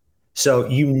potential. So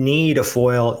you need a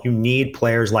foil. You need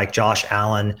players like Josh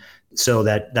Allen so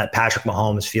that Patrick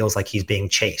Mahomes feels like he's being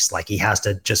chased, like he has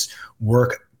to just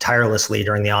work tirelessly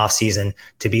during the offseason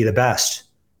to be the best.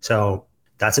 So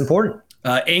that's important.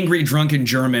 Angry Drunken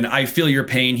German, I feel your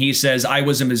pain. He says, I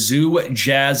was a Mizzou,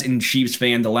 Jazz, and Chiefs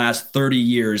fan the last 30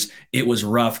 years. It was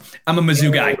rough. I'm a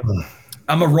Mizzou guy.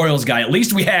 I'm a Royals guy. At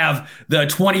least we have the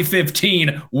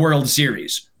 2015 World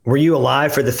Series. Were you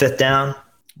alive for the fifth down?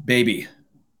 Baby,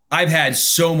 I've had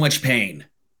so much pain.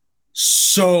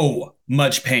 So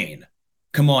much pain.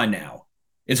 Come on now.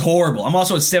 It's horrible. I'm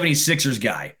also a 76ers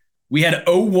guy. We had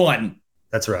 0-1.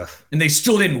 That's rough. And they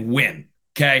still didn't win.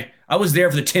 Okay? I was there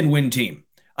for the 10-win team.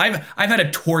 I've had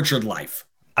a tortured life.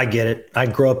 I get it. I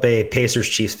grew up a Pacers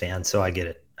Chiefs fan, so I get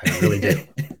it. I really do.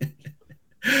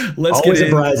 Always a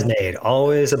bridesmaid.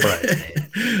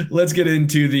 Let's get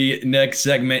into the next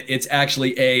segment. It's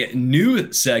actually a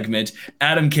new segment.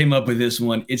 Adam came up with this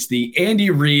one. It's the Andy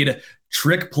Reid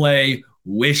Trick Play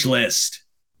Wish List.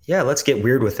 Yeah, let's get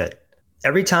weird with it.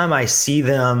 Every time I see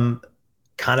them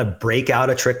kind of break out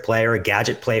a trick play or a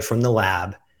gadget play from the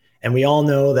lab, and we all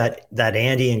know that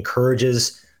Andy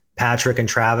encourages Patrick and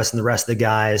Travis and the rest of the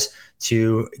guys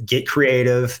to get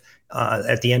creative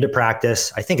at the end of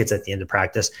practice. I think it's at the end of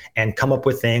practice, and come up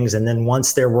with things. And then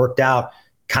once they're worked out,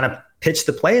 kind of pitch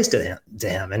the plays to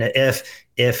him. And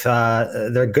if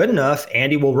they're good enough,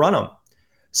 Andy will run them.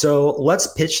 So let's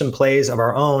pitch some plays of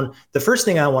our own. The first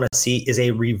thing I want to see is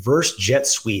a reverse jet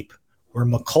sweep where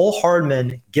Mecole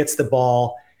Hardman gets the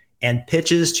ball and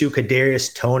pitches to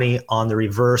Kadarius Toney on the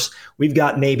reverse. We've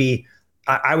got maybe,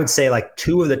 I would say, like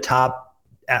two of the top,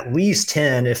 at least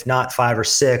 10, if not 5 or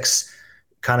 6,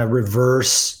 kind of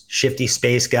reverse shifty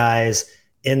space guys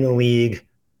in the league.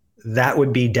 That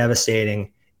would be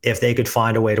devastating if they could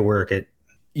find a way to work it.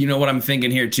 You know what I'm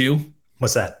thinking here too?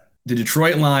 What's that? The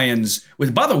Detroit Lions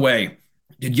by the way,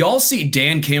 did y'all see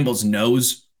Dan Campbell's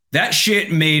nose? That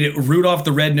shit made Rudolph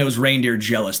the Red-Nosed Reindeer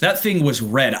jealous. That thing was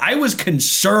red. I was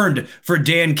concerned for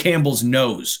Dan Campbell's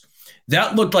nose.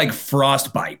 That looked like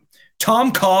frostbite.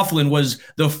 Tom Coughlin was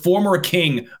the former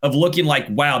king of looking like,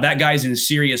 wow, that guy's in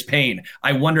serious pain.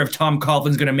 I wonder if Tom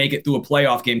Coughlin's going to make it through a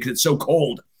playoff game because it's so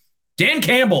cold. Dan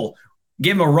Campbell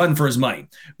gave him a run for his money.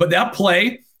 But that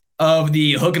play of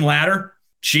the hook and ladder,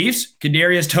 Chiefs,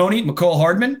 Kadarius Toney, Mecole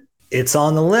Hardman. It's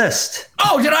on the list.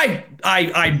 Oh, did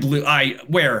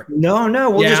where? No,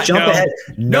 we'll just jump ahead.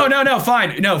 No,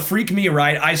 fine. No, freak me,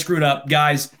 right? I screwed up.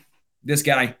 Guys, this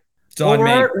guy, it's on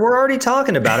me. We're already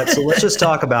talking about it, so let's just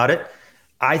talk about it.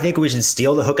 I think we should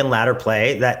steal the hook and ladder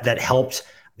play that helped.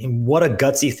 I mean, what a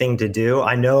gutsy thing to do.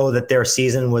 I know that their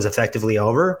season was effectively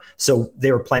over, so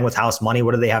they were playing with house money.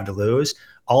 What do they have to lose?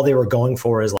 All they were going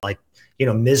for is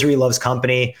misery loves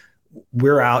company.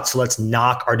 We're out, so let's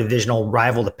knock our divisional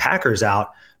rival, the Packers,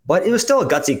 out. but it was still a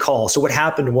gutsy call. So what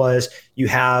happened was you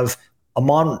have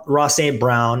Amon-Ra St.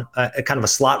 Brown, a kind of a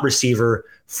slot receiver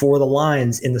for the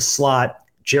Lions in the slot.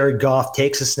 Jared Goff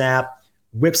takes a snap,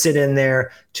 whips it in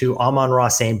there to Amon-Ra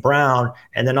St. Brown,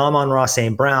 and then Amon-Ra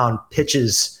St. Brown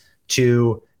pitches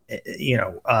to,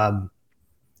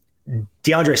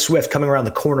 DeAndre Swift coming around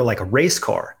the corner like a race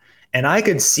car. And I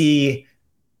could see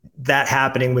that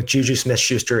happening with Juju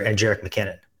Smith-Schuster and Jerick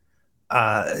McKinnon.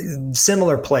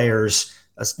 Similar players.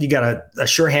 You got a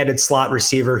sure-handed slot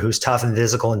receiver who's tough and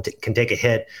physical and can take a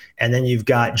hit. And then you've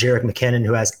got Jerick McKinnon,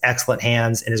 who has excellent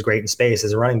hands and is great in space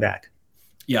as a running back.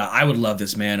 Yeah, I would love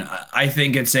this, man. I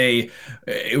think it's a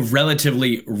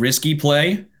relatively risky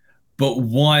play, but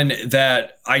one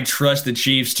that I trust the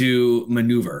Chiefs to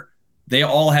maneuver. They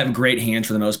all have great hands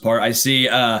for the most part. I see,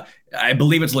 I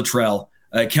believe it's Latrell.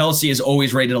 Kelsey is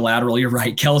always rated a lateral. You're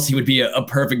right. Kelsey would be a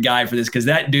perfect guy for this because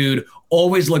that dude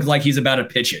always looked like he's about to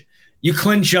pitch it. You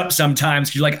clinch up sometimes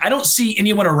because you're like, I don't see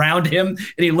anyone around him, and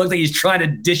he looks like he's trying to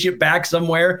dish it back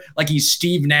somewhere, like he's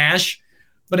Steve Nash.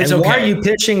 But it's okay. Why are you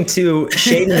pitching to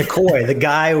Shaden McCoy, the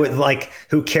guy with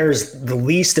who cares the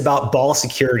least about ball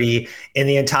security in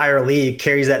the entire league,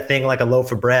 carries that thing like a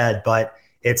loaf of bread? But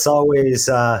it's always,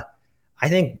 I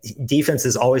think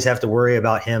defenses always have to worry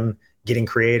about him getting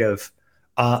creative.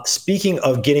 Speaking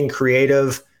of getting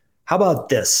creative, how about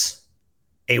this?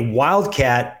 A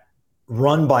wildcat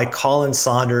run by Colin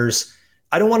Saunders.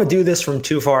 I don't want to do this from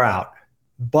too far out,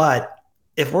 but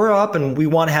if we're up and we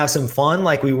want to have some fun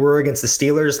like we were against the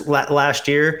Steelers last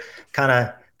year, kind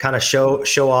of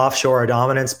show off, show our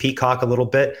dominance, peacock a little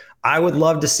bit, I would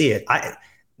love to see it.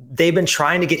 They've been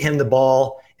trying to get him the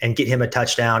ball and get him a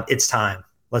touchdown. It's time.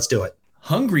 Let's do it.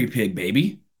 Hungry Pig,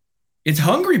 baby. It's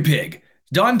Hungry Pig.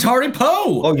 Dontari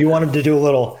Poe. Oh, you want him to do a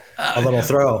little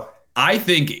throw. I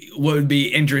think what would be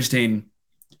interesting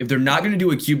if they're not going to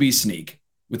do a QB sneak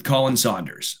with Colin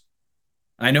Saunders.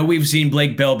 I know we've seen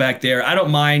Blake Bell back there. I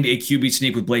don't mind a QB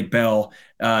sneak with Blake Bell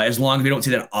as long as we don't see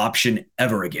that option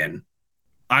ever again.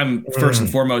 I'm first and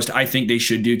foremost, I think they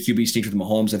should do QB sneaks with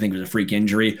Mahomes. I think it was a freak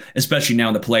injury, especially now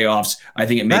in the playoffs. I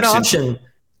think it makes sense. That option,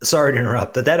 sorry to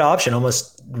interrupt, but that option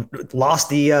almost lost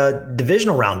the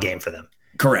divisional round game for them.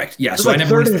 Correct. Yeah. So like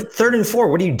third and 4.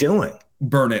 What are you doing?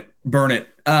 Burn it. Burn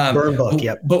book.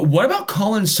 Yep. But what about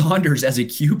Colin Saunders as a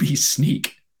QB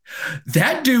sneak?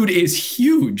 That dude is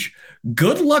huge.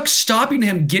 Good luck stopping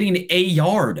him getting a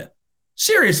yard.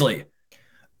 Seriously.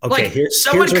 Okay, here's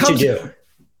what you do.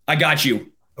 I got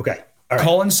you. Okay. All right.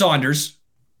 Colin Saunders.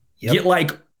 Yep. Get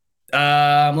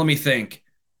let me think.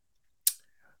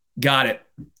 Got it.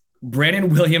 Brandon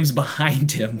Williams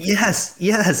behind him. Yes.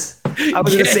 I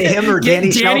was going to say him or Danny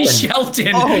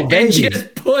Shelton. Oh, baby. And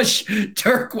just push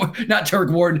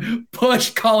push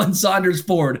Colin Saunders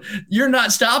forward. You're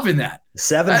not stopping that.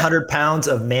 700 pounds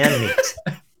of man meat.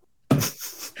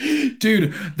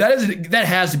 Dude, that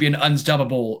has to be an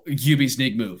unstoppable QB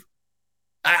sneak move.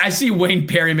 I see Wayne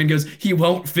Perryman goes, he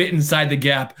won't fit inside the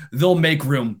gap. They'll make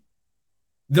room.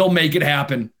 They'll make it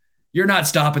happen. You're not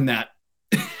stopping that.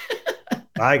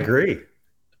 I agree.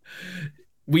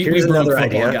 We broke football,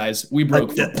 idea. Guys. We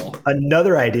broke football.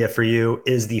 Another idea for you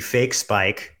is the fake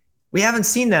spike. We haven't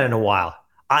seen that in a while.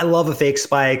 I love a fake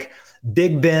spike.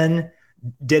 Big Ben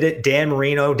did it. Dan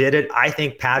Marino did it. I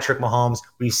think Patrick Mahomes,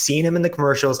 we've seen him in the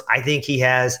commercials. I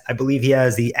believe he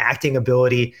has the acting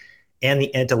ability and the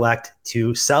intellect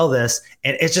to sell this.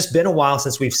 And it's just been a while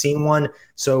since we've seen one.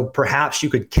 So perhaps you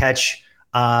could catch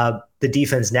the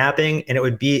defense napping, and it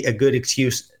would be a good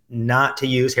excuse not to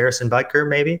use Harrison Butker,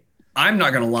 maybe. I'm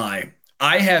not going to lie.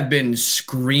 I have been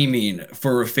screaming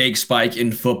for a fake spike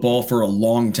in football for a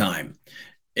long time.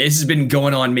 This has been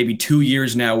going on maybe 2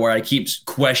 years now where I keep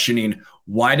questioning,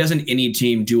 why doesn't any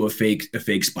team do a fake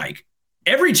spike?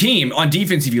 Every team on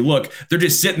defense, if you look, they're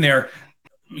just sitting there,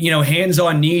 hands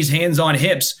on knees, hands on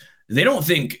hips. They don't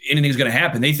think anything's going to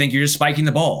happen. They think you're just spiking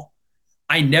the ball.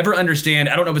 I never understand.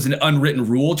 I don't know if it's an unwritten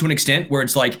rule to an extent where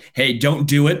it's like, hey, don't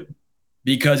do it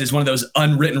because it's one of those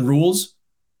unwritten rules.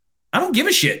 I don't give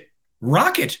a shit.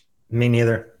 Rock it. Me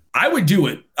neither. I would do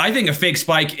it. I think a fake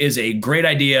spike is a great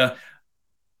idea.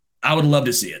 I would love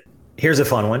to see it. Here's a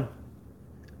fun one.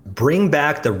 Bring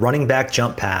back the running back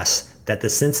jump pass that the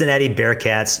Cincinnati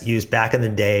Bearcats used back in the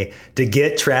day to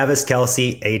get Travis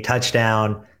Kelce a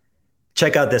touchdown.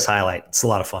 Check out this highlight. It's a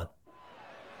lot of fun.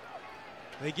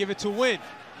 They give it to Wynn.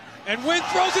 And Wynn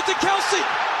throws it to Kelce.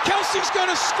 Kelce's going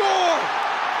to score.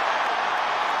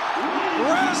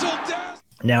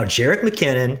 Now, Jerick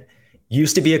McKinnon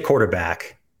used to be a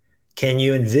quarterback. Can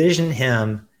you envision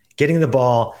him getting the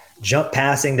ball, jump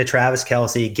passing to Travis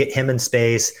Kelce, get him in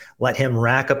space, let him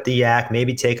rack up the yak,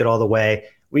 maybe take it all the way?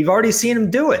 We've already seen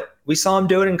him do it. We saw him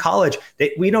do it in college.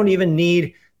 We don't even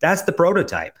need – that's the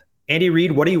prototype. Andy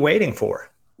Reid, what are you waiting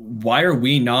for? Why are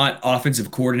we not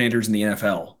offensive coordinators in the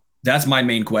NFL? That's my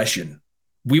main question.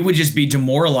 We would just be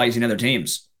demoralizing other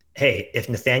teams. Hey, if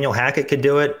Nathaniel Hackett could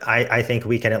do it, I think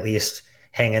we can at least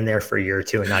hang in there for a year or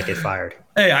two and not get fired.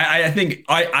 Hey, I think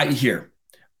here,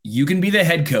 you can be the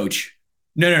head coach.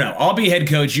 No. I'll be head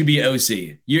coach. You be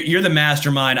OC. You're the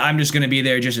mastermind. I'm just going to be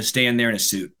there just to stand there in a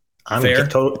suit. I'm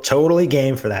totally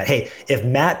game for that. Hey, if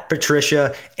Matt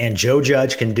Patricia and Joe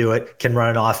Judge can do it, can run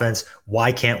an offense,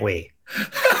 why can't we?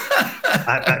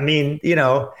 I mean,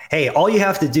 hey, all you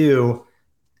have to do,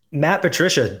 Matt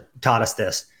Patricia taught us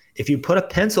this. If you put a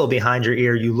pencil behind your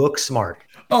ear, you look smart.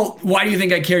 Oh, why do you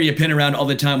think I carry a pen around all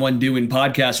the time when doing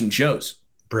podcasts and shows?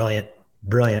 Brilliant.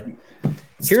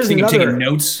 Here's another taking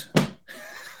notes.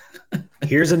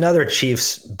 Here's another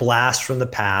Chiefs blast from the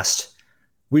past.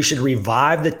 We should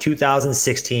revive the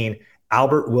 2016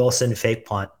 Albert Wilson fake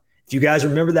punt. If you guys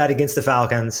remember that against the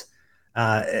Falcons,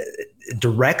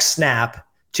 direct snap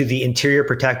to the interior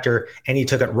protector, and he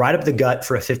took it right up the gut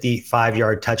for a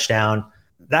 55-yard touchdown.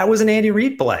 That was an Andy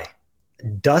Reid play.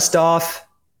 Dust off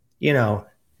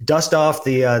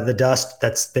the dust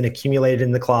that's been accumulated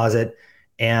in the closet,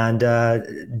 and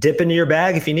dip into your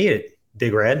bag if you need it,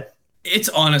 Big Red. It's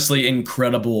honestly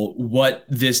incredible what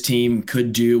this team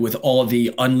could do with all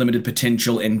the unlimited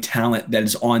potential and talent that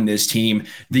is on this team,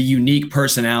 the unique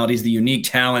personalities, the unique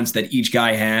talents that each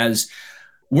guy has.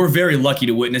 We're very lucky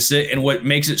to witness it. And what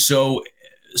makes it so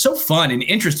fun and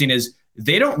interesting is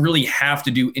they don't really have to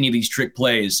do any of these trick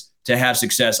plays to have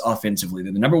success offensively.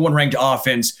 They're the number one ranked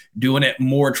offense, doing it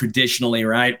more traditionally,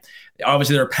 right?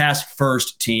 Obviously, they're a pass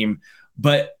first team,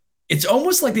 but it's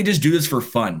almost like they just do this for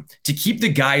fun, to keep the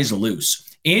guys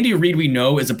loose. Andy Reid, we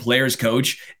know, is a player's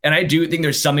coach, and I do think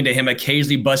there's something to him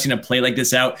occasionally busting a play like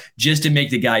this out just to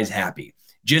make the guys happy.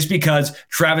 Just because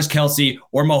Travis Kelce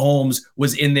or Mahomes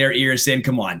was in their ear saying,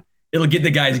 come on, it'll get the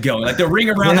guys going. Like the ring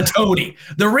around the Tony,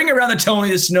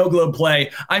 the snow globe play.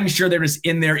 I'm sure they're just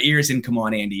in their ears and come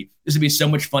on, Andy. This would be so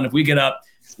much fun if we get up.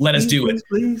 Let us do it.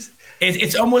 Please.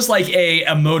 It's almost like a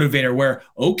motivator where,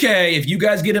 okay, if you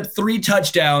guys get up 3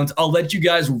 touchdowns, I'll let you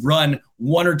guys run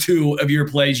 1 or 2 of your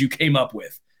plays you came up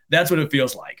with. That's what it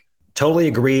feels like. Totally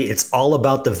agree. It's all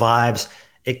about the vibes.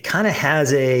 It kind of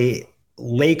has a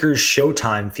Lakers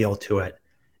Showtime feel to it.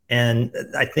 And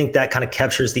I think that kind of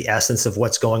captures the essence of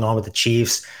what's going on with the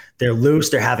Chiefs. They're loose.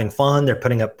 They're having fun. They're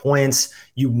putting up points.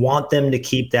 You want them to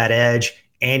keep that edge.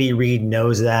 Andy Reid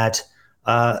knows that.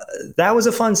 That was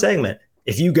a fun segment.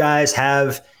 If you guys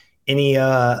have any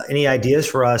ideas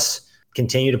for us,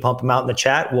 continue to pump them out in the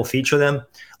chat. We'll feature them.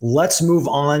 Let's move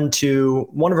on to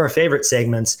one of our favorite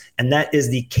segments, and that is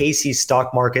the Casey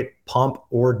Stock Market Pump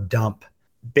or Dump.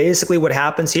 Basically, what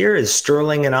happens here is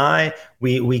Sterling and I,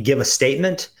 we give a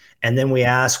statement, and then we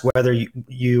ask whether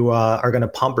you are going to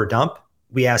pump or dump.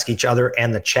 We ask each other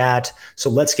and the chat.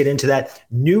 So let's get into that.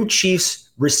 New Chiefs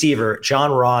receiver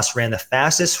John Ross ran the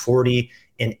fastest 40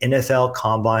 in NFL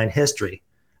Combine history.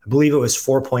 I believe it was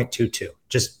 4.22,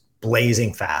 just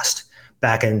blazing fast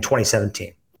back in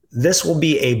 2017. This will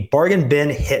be a bargain bin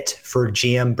hit for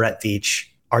GM Brett Veach.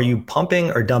 Are you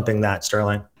pumping or dumping that,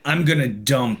 Sterling? I'm going to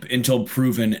dump until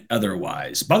proven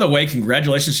otherwise. By the way,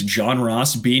 congratulations to John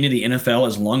Ross being in the NFL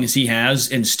as long as he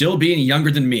has and still being younger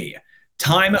than me.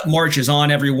 Time marches on,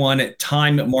 everyone.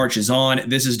 Time marches on.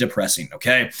 This is depressing,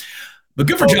 okay? But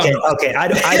good for John Ross. Okay, I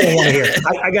don't want to hear it.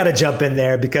 I got to jump in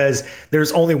there because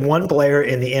there's only one player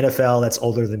in the NFL that's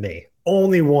older than me.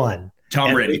 Only one.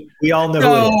 Tom Brady. We all know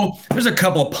who it is. There's a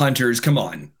couple of punters. Come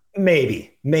on.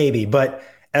 Maybe. But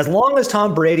as long as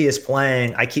Tom Brady is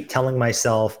playing, I keep telling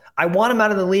myself, I want him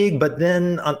out of the league. But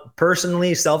then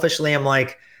personally, selfishly, I'm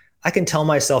like, I can tell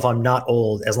myself I'm not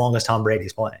old as long as Tom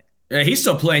Brady's playing. He's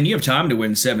still playing. You have time to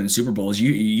win 7 Super Bowls.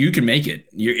 You can make it.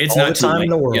 It's all not the time too late. in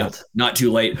the world. Yeah, not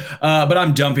too late. But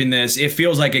I'm dumping this. It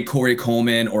feels like a Corey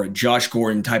Coleman or a Josh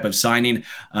Gordon type of signing.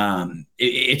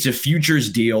 It's a futures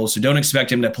deal, so don't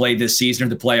expect him to play this season or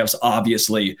the playoffs,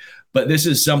 obviously. But this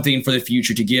is something for the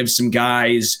future to give some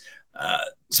guys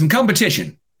some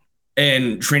competition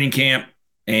in training camp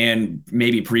and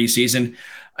maybe preseason.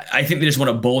 I think they just want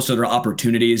to bolster their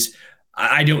opportunities.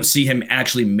 I don't see him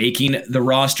actually making the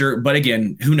roster, but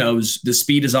again, who knows? The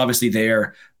speed is obviously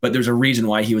there, but there's a reason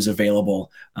why he was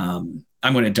available. I'm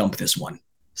going to dump this one.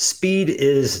 Speed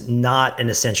is not an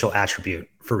essential attribute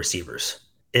for receivers.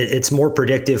 It's more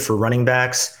predictive for running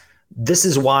backs. This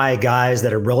is why guys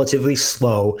that are relatively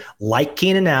slow, like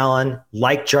Keenan Allen,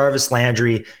 like Jarvis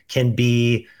Landry, can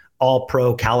be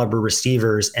all-pro caliber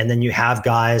receivers, and then you have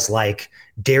guys like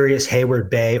Darius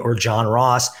Hayward-Bay or John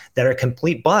Ross that are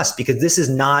complete bust, because this is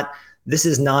not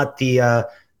the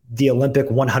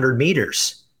Olympic 100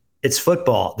 meters. It's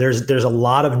football. There's a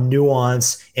lot of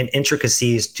nuance and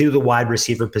intricacies to the wide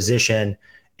receiver position,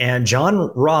 and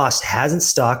John Ross hasn't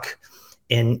stuck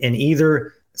in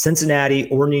either Cincinnati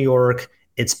or New York.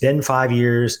 It's been 5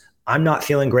 years. I'm not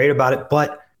feeling great about it,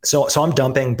 but so I'm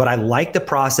dumping. But I like the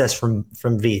process from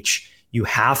Veach. You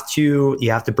have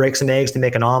to break some eggs to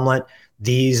make an omelet.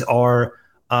 These are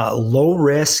low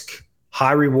risk,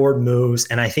 high reward moves,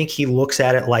 and I think he looks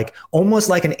at it like almost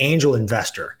like an angel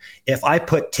investor. If I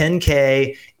put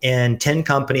 10K in 10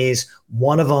 companies,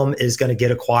 one of them is going to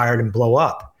get acquired and blow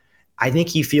up. I think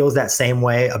he feels that same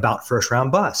way about first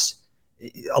round busts.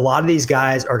 A lot of these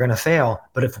guys are going to fail,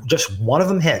 but if just one of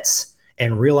them hits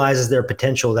and realizes their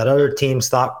potential that other teams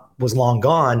thought was long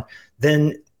gone,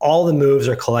 then all the moves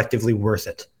are collectively worth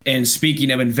it. And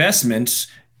speaking of investments,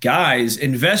 guys,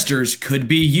 investors could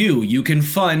be you. You can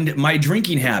fund my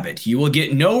drinking habit. You will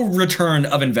get no return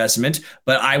of investment,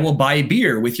 but I will buy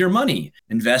beer with your money.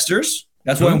 Investors,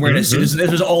 that's what I'm wearing. This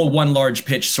was all one large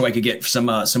pitch so I could get some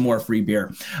more free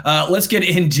beer. Let's get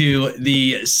into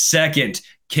the second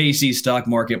KC stock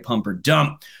market pump or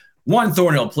dump. Juan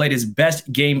Thornhill played his best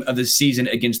game of the season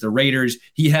against the Raiders.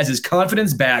 He has his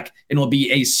confidence back and will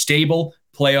be a stable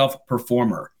playoff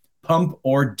performer. Pump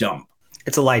or dump?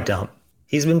 It's a light dump.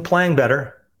 He's been playing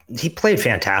better. He played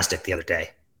fantastic the other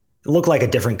day. It looked like a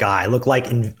different guy. It looked like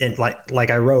like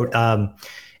I wrote,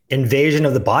 Invasion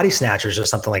of the Body Snatchers or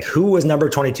something. Like, who was number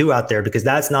 22 out there? Because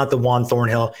that's not the Juan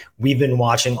Thornhill we've been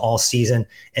watching all season.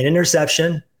 An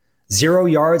interception, 0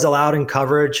 yards allowed in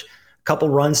coverage, a couple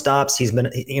run stops. He's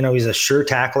a sure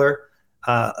tackler.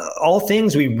 All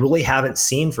things we really haven't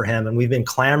seen for him, and we've been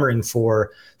clamoring for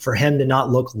him to not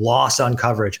look lost on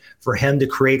coverage, for him to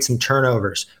create some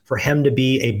turnovers, for him to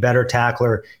be a better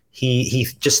tackler. He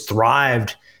just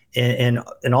thrived in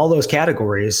all those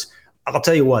categories. I'll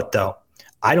tell you what, though,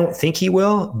 I don't think he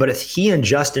will, but if he and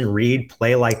Justin Reed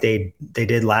play like they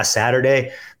did last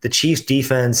Saturday, the Chiefs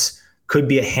defense could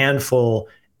be a handful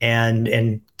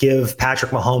and give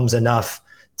Patrick Mahomes enough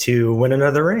to win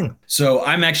another ring. So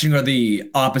I'm actually going to go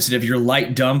the opposite of your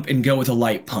light dump and go with a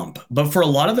light pump. But for a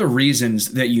lot of the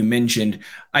reasons that you mentioned,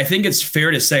 I think it's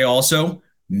fair to say also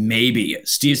maybe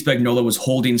Steve Spagnuolo was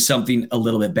holding something a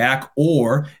little bit back,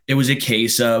 or it was a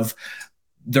case of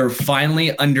they're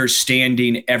finally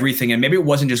understanding everything. And maybe it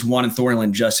wasn't just Juan Thornhill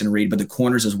and Justin Reed, but the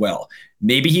corners as well.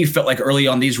 Maybe he felt like early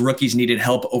on these rookies needed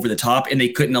help over the top, and they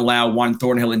couldn't allow Juan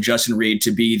Thornhill and Justin Reed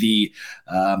to be the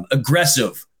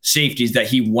aggressive safeties that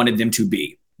he wanted them to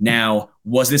be. Now,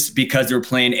 was this because they were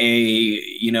playing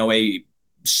a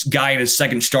guy in his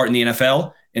second start in the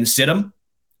NFL and sit him?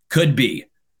 Could be.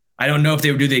 I don't know if they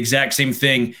would do the exact same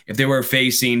thing if they were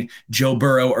facing Joe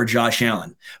Burrow or Josh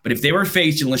Allen. But if they were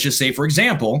facing, let's just say, for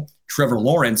example, Trevor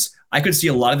Lawrence, I could see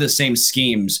a lot of the same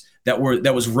schemes that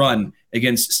was run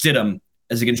against Stidham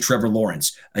as against Trevor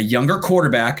Lawrence. A younger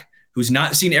quarterback who's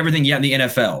not seen everything yet in the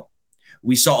NFL.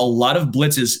 We saw a lot of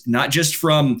blitzes, not just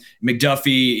from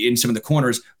McDuffie in some of the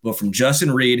corners, but from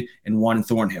Justin Reed and Juan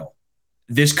Thornhill.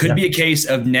 This could be a case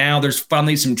of now there's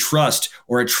finally some trust,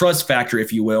 or a trust factor,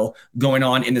 if you will, going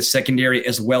on in the secondary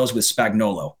as well as with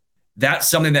Spagnuolo. That's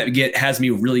something that has me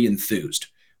really enthused.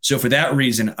 So for that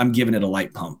reason, I'm giving it a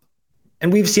light pump.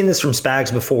 And we've seen this from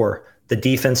Spags before. The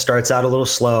defense starts out a little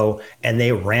slow and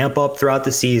they ramp up throughout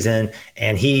the season,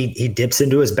 and he dips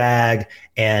into his bag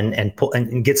and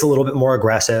gets a little bit more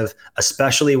aggressive,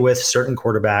 especially with certain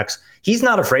quarterbacks. He's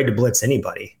not afraid to blitz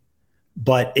anybody.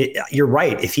 But you're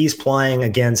right. If he's playing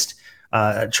against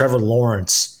Trevor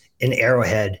Lawrence in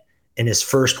Arrowhead in his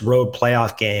first road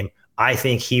playoff game, I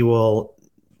think he will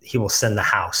send the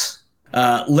house.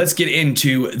 Let's get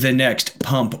into the next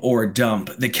pump or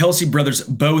dump. The Kelsey brothers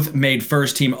both made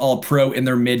first team All-Pro in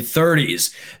their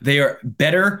mid-30s. They are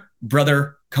better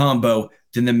brother combo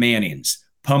than the Mannings.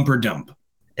 Pump or dump?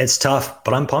 It's tough,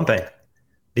 but I'm pumping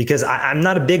because I'm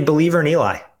not a big believer in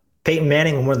Eli. Peyton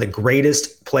Manning, one of the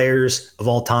greatest players of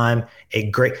all time.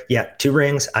 2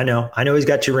 rings. I know he's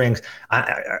got 2 rings.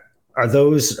 Are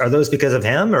those because of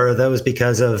him, or are those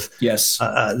because of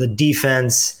the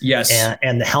defense? Yes,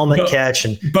 and the helmet catch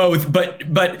and both.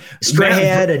 But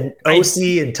Strahan and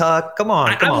OC and Tuck. Come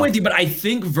on. I'm with you, but I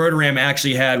think Verderame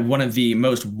actually had one of the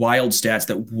most wild stats.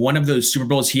 That one of those Super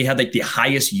Bowls, he had like the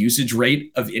highest usage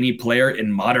rate of any player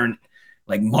in modern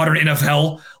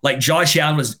NFL. Like Josh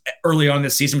Allen was early on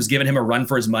this season was giving him a run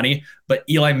for his money, but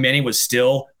Eli Manning was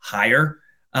still higher.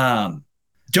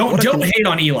 Don't hate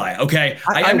on Eli. Okay.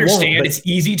 I understand it's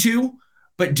easy to,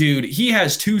 But dude, he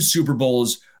has 2 Super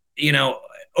Bowls,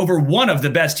 over one of the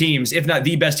best teams, if not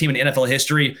the best team in NFL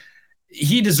history.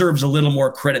 He deserves a little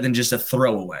more credit than just a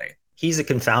throwaway. He's a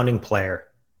confounding player.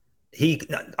 He,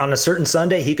 on a certain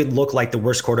Sunday, he could look like the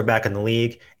worst quarterback in the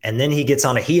league. And then he gets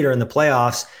on a heater in the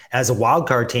playoffs as a wild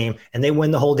card team and they win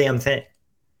the whole damn thing.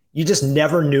 You just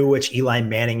never knew which Eli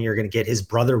Manning you're going to get. His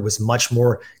brother was much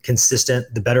more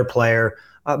consistent, the better player.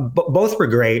 Both were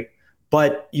great.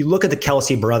 But you look at the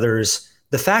Kelce brothers,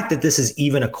 the fact that this is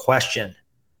even a question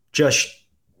just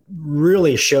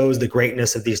really shows the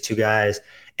greatness of these two guys.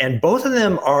 And both of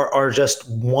them are just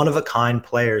one-of-a-kind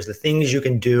players. The things you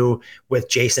can do with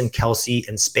Jason Kelce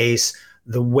in space,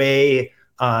 the way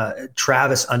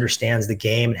Travis understands the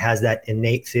game, has that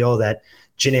innate feel, that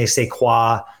je ne sais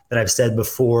quoi that I've said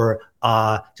before,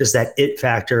 just that it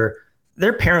factor.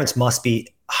 Their parents must be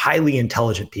highly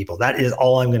intelligent people. That is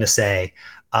all I'm going to say.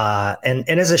 And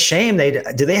it's a shame.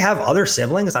 Do they have other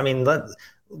siblings? I mean,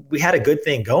 we had a good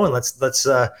thing going. Let's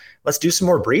do some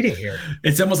more breeding here.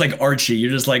 It's almost like Archie.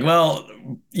 You're just like, well,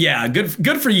 yeah,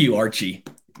 good for you, Archie.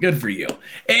 Good for you.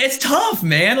 It's tough,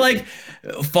 man. Like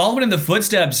following in the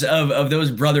footsteps of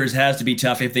those brothers has to be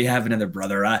tough if they have another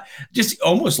brother. Just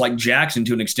almost like Jackson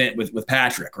to an extent with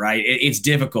Patrick, right? It's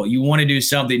difficult. You want to do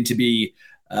something to be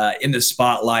in the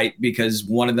spotlight because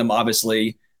one of them,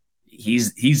 obviously,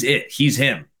 he's it. He's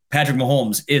him. Patrick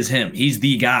Mahomes is him. He's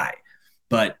the guy.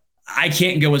 But I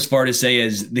can't go as far to say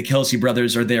as the Kelce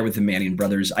brothers are there with the Manning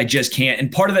brothers. I just can't.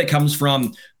 And part of that comes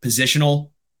from positional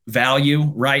value,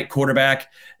 right? Quarterback,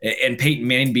 and Peyton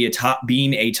Manning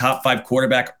being a top 5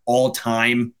 quarterback all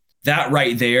time. That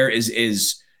right there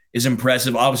is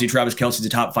impressive. Obviously, Travis Kelce's a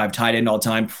top 5 tight end all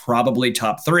time, probably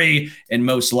top 3, and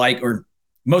most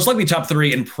likely top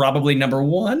 3 and probably number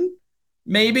 1,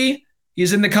 maybe.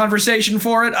 He's in the conversation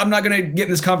for it. I'm not going to get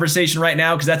in this conversation right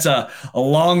now because that's a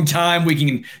long time. We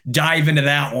can dive into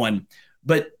that one.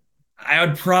 But I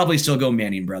would probably still go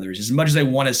Manning brothers. As much as I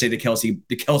want to say the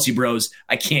Kelce bros,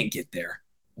 I can't get there.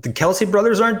 The Kelce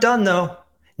brothers aren't done, though.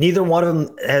 Neither one of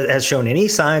them has shown any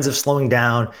signs of slowing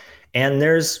down. And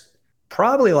there's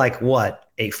probably a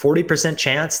 40%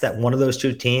 chance that one of those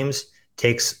two teams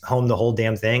takes home the whole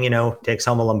damn thing, takes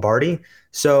home a Lombardi.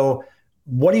 So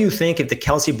what do you think if the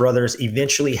Kelce brothers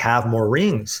eventually have more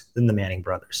rings than the Manning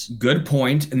brothers? Good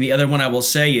point. And the other one I will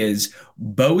say is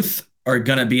both are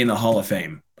going to be in the Hall of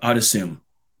Fame, I'd assume.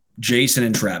 Jason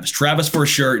and Travis. Travis for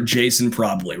sure, Jason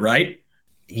probably, right?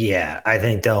 Yeah, I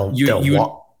think they'll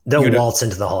waltz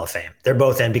into the Hall of Fame. They're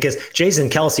both in because Jason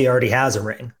Kelce already has a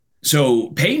ring. So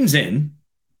Peyton's in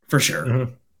for sure.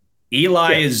 Mm-hmm.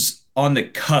 Eli is on the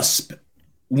cusp.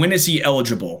 When is he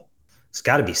eligible? It's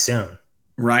got to be soon.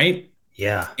 Right?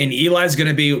 Yeah. And Eli's going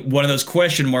to be one of those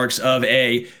question marks of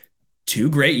 2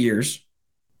 great years,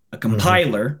 a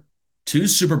compiler, 2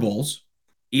 Super Bowls.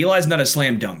 Eli's not a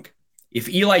slam dunk. If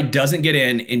Eli doesn't get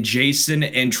in and Jason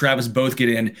and Travis both get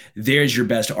in, there's your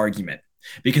best argument.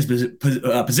 Because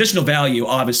positional value,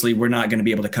 obviously, we're not going to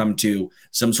be able to come to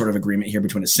some sort of agreement here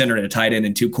between a center and a tight end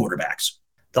and 2 quarterbacks.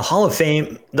 The Hall of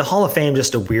Fame,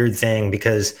 just a weird thing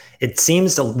because it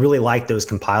seems to really like those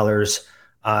compilers.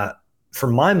 For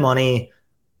my money,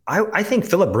 I think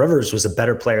Phillip Rivers was a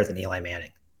better player than Eli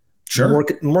Manning. Sure.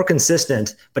 More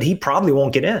consistent, but he probably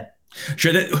won't get in.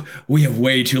 Sure. We have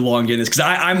way too long in this because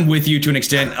I'm with you to an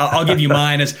extent. I'll give you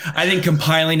mine. As I think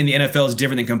compiling in the NFL is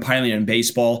different than compiling in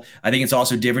baseball. I think it's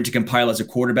also different to compile as a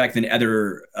quarterback than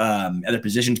other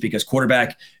positions because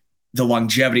quarterback, the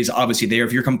longevity is obviously there.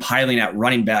 If you're compiling at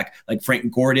running back like Frank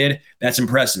Gore did, that's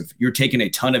impressive. You're taking a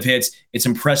ton of hits. It's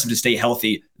impressive to stay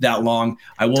healthy that long.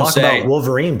 I will say about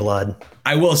Wolverine blood.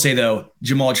 I will say though,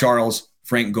 Jamal Charles,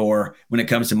 Frank Gore, when it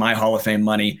comes to my Hall of Fame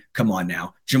money, come on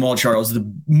now. Jamal Charles,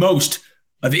 the most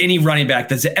of any running back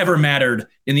that's ever mattered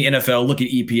in the NFL. Look at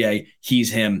EPA. He's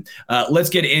him. Let's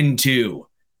get into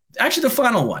actually the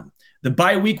final one. The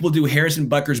bye week will do Harrison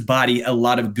Butker's body a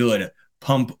lot of good.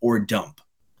 Pump or dump.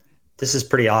 This is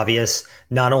pretty obvious.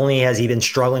 Not only has he been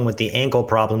struggling with the ankle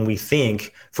problem, we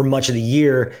think, for much of the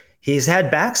year, he's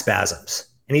had back spasms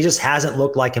and he just hasn't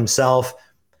looked like himself.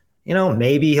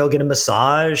 Maybe he'll get a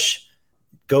massage,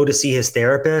 go to see his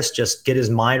therapist, just get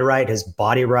his mind right, his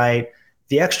body right.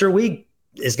 The extra week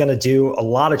is going to do a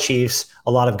lot of Chiefs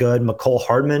a lot of good. McCole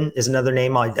Hardman is another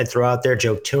name I'd throw out there.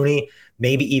 Joe Thuney,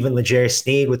 maybe even L'Jarius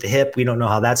Sneed with the hip. We don't know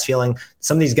how that's feeling.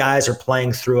 Some of these guys are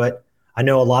playing through it. I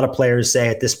know a lot of players say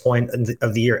at this point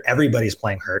of the year, everybody's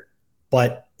playing hurt,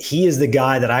 but he is the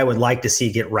guy that I would like to see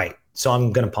get right. So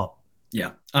I'm going to pump.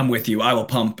 Yeah, I'm with you. I will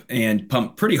pump and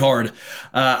pump pretty hard.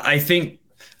 I think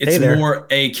it's more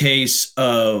a case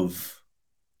of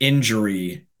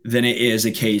injury than it is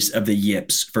a case of the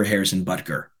yips for Harrison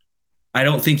Butker. I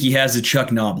don't think he has the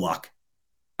Chuck Knobloch.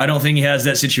 I don't think he has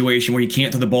that situation where he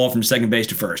can't throw the ball from second base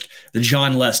to first. The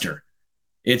John Lester.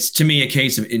 It's, to me, a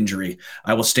case of injury.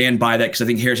 I will stand by that because I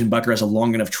think Harrison Butker has a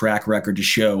long enough track record to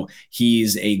show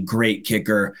he's a great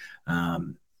kicker.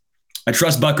 I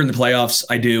trust Butker in the playoffs.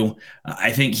 I do.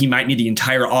 I think he might need the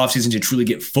entire offseason to truly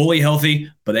get fully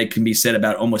healthy, but that can be said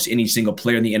about almost any single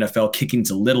player in the NFL. Kicking's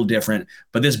a little different,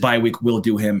 but this bye week will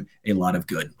do him a lot of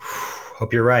good.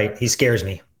 Hope you're right. He scares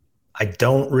me. I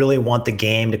don't really want the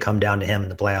game to come down to him in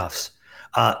the playoffs.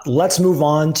 Let's move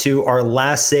on to our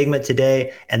last segment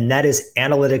today, and that is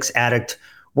Analytics Addict.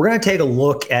 We're going to take a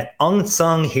look at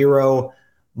unsung hero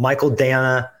Michael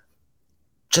Dana.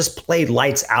 Just played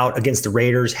lights out against the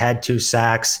Raiders, had 2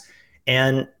 sacks,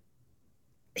 and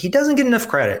he doesn't get enough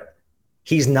credit.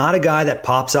 He's not a guy that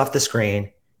pops off the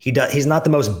screen. He's not the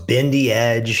most bendy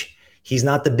edge. He's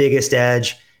not the biggest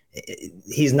edge.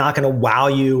 He's not going to wow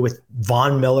you with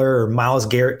Von Miller or Myles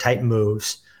Garrett type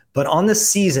moves. But on the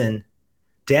season,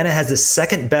 Dana has the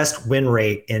second best win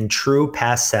rate in true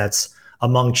pass sets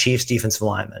among Chiefs defensive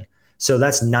linemen. So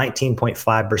that's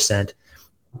 19.5%.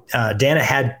 Dana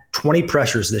had 20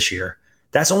 pressures this year.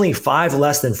 That's only 5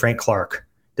 less than Frank Clark,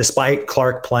 despite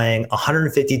Clark playing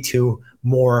 152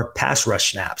 more pass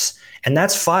rush snaps. And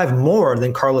that's 5 more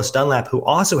than Carlos Dunlap, who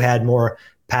also had more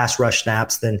pass rush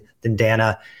snaps than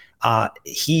Dana. I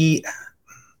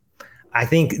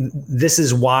think this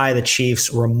is why the Chiefs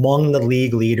were among the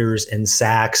league leaders in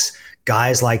sacks,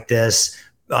 guys like this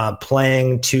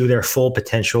playing to their full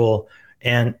potential.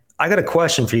 And I got a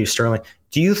question for you, Sterling.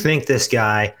 Do you think this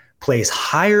guy plays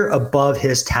higher above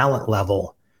his talent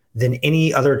level than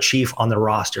any other Chief on the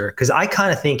roster? Because I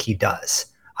kind of think he does.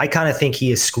 I kind of think he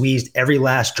has squeezed every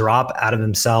last drop out of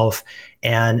himself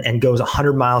and goes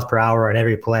 100 miles per hour on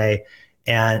every play.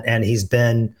 And he's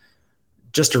been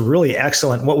just a really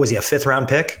excellent, what was he, a 5th round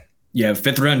pick? Yeah,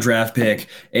 5th round draft pick.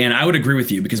 And I would agree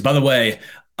with you because, by the way,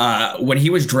 when he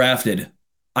was drafted,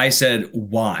 I said,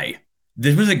 why?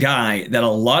 This was a guy that a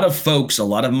lot of folks, a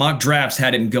lot of mock drafts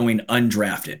had him going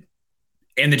undrafted.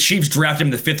 And the Chiefs drafted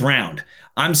him in the 5th round.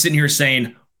 I'm sitting here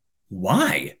saying,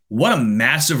 why? What a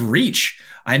massive reach.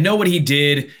 I know what he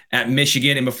did at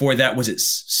Michigan. And before that, was it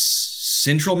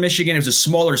Central Michigan? It was a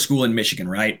smaller school in Michigan,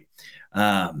 right?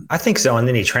 I think so. And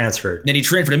then he transferred.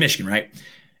 To Michigan, right?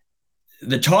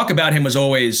 The talk about him was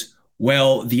always,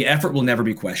 well, the effort will never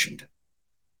be questioned.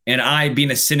 And I,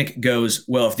 being a cynic, goes,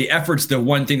 well, if the effort's the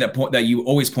one thing that you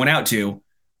always point out to,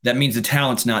 that means the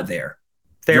talent's not there.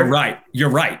 Fair. You're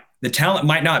right. The talent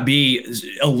might not be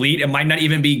elite. It might not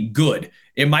even be good.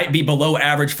 It might be below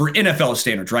average for NFL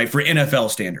standards, right? For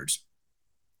NFL standards.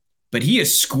 But he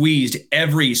has squeezed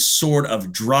every sort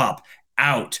of drop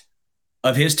out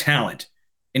of his talent,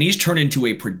 and he's turned into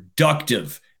a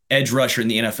productive edge rusher in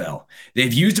the NFL.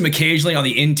 They've used him occasionally on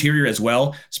the interior as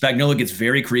well. Spagnuolo gets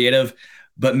very creative,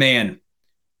 but man,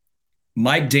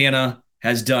 Mike Dana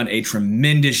has done a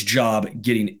tremendous job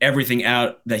getting everything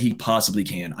out that he possibly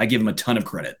can. I give him a ton of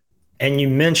credit. And you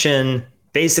mentioned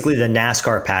basically the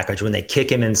NASCAR package when they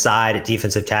kick him inside at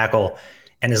defensive tackle.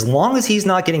 And as long as he's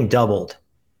not getting doubled,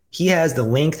 he has the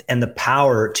length and the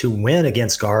power to win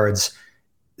against guards.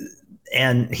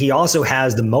 And he also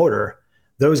has the motor.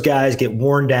 Those guys get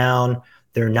worn down.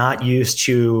 They're not used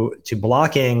to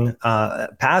blocking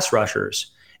pass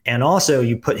rushers. And also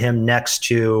you put him next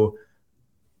to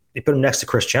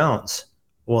Chris Jones.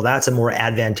 Well, that's a more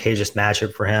advantageous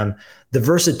matchup for him. The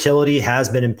versatility has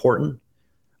been important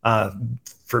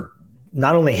for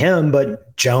not only him,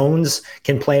 but Jones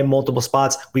can play in multiple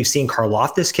spots. We've seen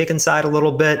Karlaftis kick inside a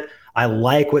little bit. I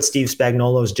like what Steve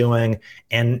Spagnuolo is doing,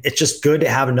 and it's just good to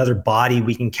have another body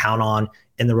we can count on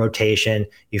in the rotation.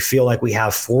 You feel like we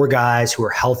have 4 guys who are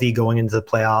healthy going into the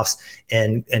playoffs,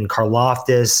 and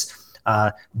Karlaftis,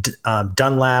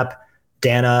 Dunlap,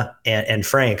 Dana, and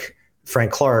Frank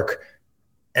Clark.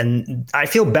 And I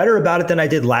feel better about it than I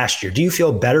did last year. Do you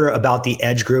feel better about the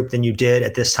edge group than you did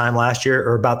at this time last year,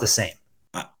 or about the same?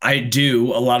 I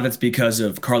do. A lot of it's because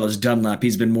of Carlos Dunlap.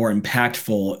 He's been more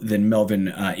impactful than Melvin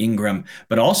Ingram,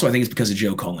 but also I think it's because of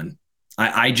Joe Cullen.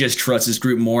 I just trust this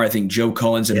group more. I think Joe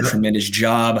Cullen's done a tremendous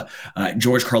job.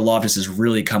 George Karlaftis has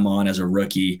really come on as a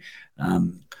rookie.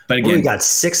 But again, we got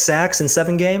 6 sacks in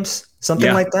 7 games,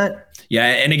 something like that. Yeah.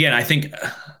 And again, I think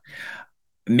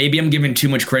maybe I'm giving too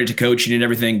much credit to coaching and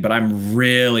everything, but I'm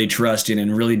really trusting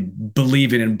and really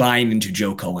believing and buying into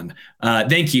Joe Cullen.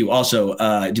 Thank you. Also,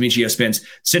 Demetrio Spence,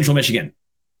 Central Michigan.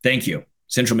 Thank you.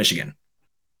 Central Michigan.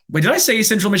 Wait, did I say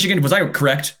Central Michigan? Was I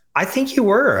correct? I think you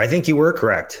were. I think you were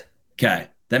correct. Okay.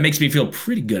 That makes me feel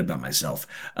pretty good about myself.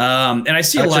 And I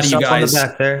see a lot of you guys on the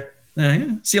back there.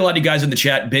 See a lot of you guys in the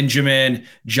chat. Benjamin,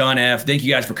 John F. Thank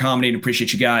you guys for commenting.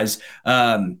 Appreciate you guys.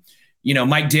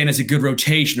 Mike Dan is a good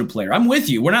rotational player. I'm with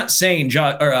you. We're not saying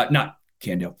not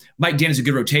Kando. Mike Dan is a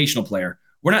good rotational player.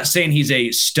 We're not saying he's a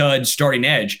stud starting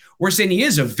edge. We're saying he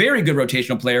is a very good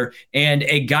rotational player and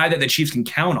a guy that the Chiefs can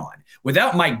count on.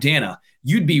 Without Mike Dana,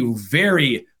 you'd be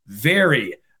very,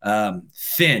 very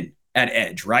thin at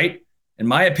edge, right? In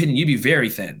my opinion, you'd be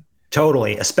very thin.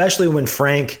 Totally, especially when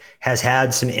Frank has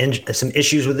had some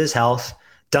issues with his health.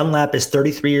 Dunlap is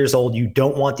 33 years old. You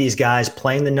don't want these guys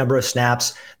playing the number of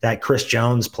snaps that Chris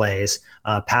Jones plays,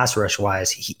 pass rush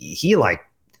wise. He like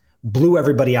blew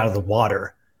everybody out of the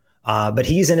water. But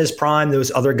he's in his prime.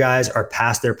 Those other guys are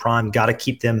past their prime. Got to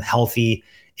keep them healthy.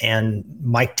 And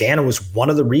Mike Dana was one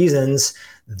of the reasons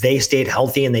they stayed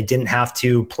healthy and they didn't have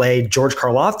to play George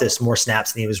Karlaftis more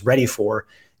snaps than he was ready for.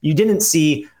 You didn't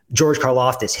see George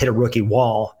Karlaftis hit a rookie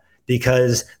wall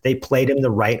because they played him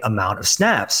the right amount of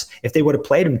snaps. If they would have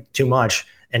played him too much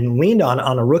and leaned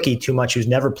on a rookie too much who's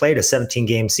never played a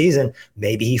 17-game season,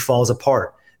 maybe he falls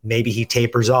apart. Maybe he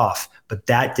tapers off. But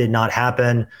that did not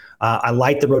happen. I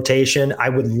like the rotation. I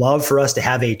would love for us to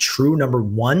have a true number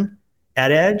one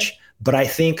at edge, but I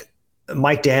think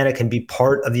Mike Dana can be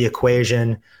part of the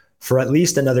equation for at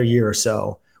least another year or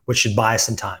so, which should buy us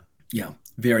some time. Yeah,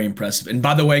 very impressive. And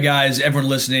by the way, guys, everyone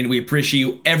listening, we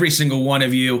appreciate every single one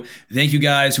of you. Thank you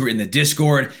guys who are in the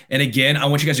Discord. And again, I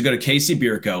want you guys to go to KC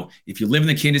Beer Co. If you live in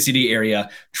the Kansas City area,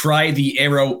 try the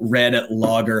Arrow Red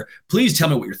Lager. Please tell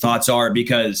me what your thoughts are,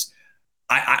 because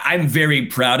I'm very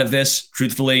proud of this,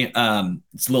 truthfully.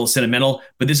 It's a little sentimental,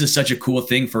 but this is such a cool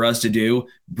thing for us to do.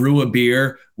 Brew a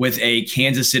beer with a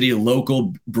Kansas City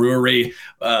local brewery,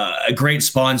 a great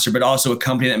sponsor, but also a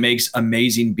company that makes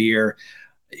amazing beer.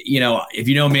 If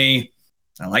you know me,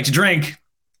 I like to drink,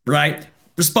 right?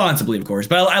 Responsibly, of course,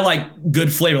 but I like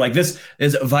good flavor. Like this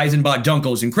is Weizenbach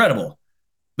Dunkel is incredible,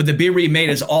 but the beer we made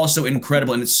is also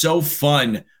incredible. And it's so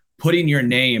fun putting your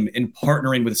name and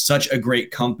partnering with such a great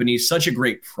company, such a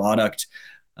great product.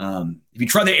 If you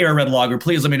try the Arrow Red Lager,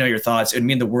 please let me know your thoughts. It would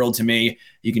mean the world to me.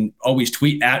 You can always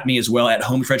tweet at me as well at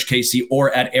HomestretchKC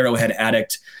or at Arrowhead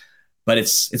Addict. But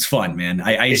it's fun, man.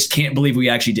 I just can't believe we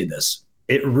actually did this.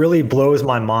 It really blows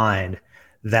my mind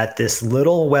that this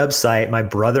little website my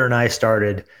brother and I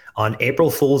started on April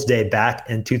Fool's Day back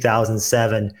in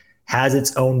 2007 has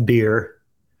its own beer.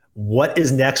 What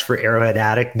is next for Arrowhead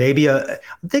Addict?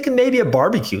 I'm thinking maybe a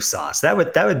barbecue sauce. That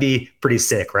would be pretty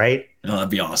sick, right? Oh, that'd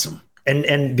be awesome.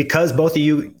 And because both of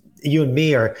you and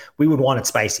me we would want it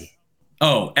spicy.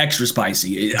 Oh, extra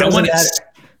spicy. I want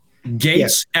it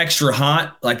Gates extra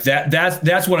hot. Like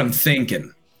that's what I'm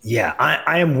thinking. Yeah,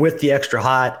 I am with the extra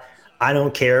hot. I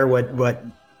don't care what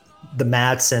the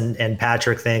Matts and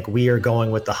Patrick think. We are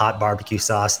going with the hot barbecue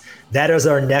sauce. That is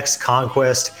our next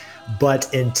conquest.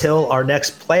 But until our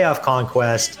next playoff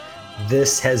conquest,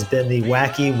 this has been the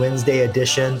Wacky Wednesday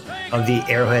edition of the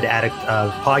Arrowhead Addict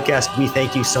podcast. We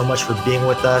thank you so much for being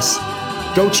with us.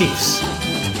 Go Chiefs!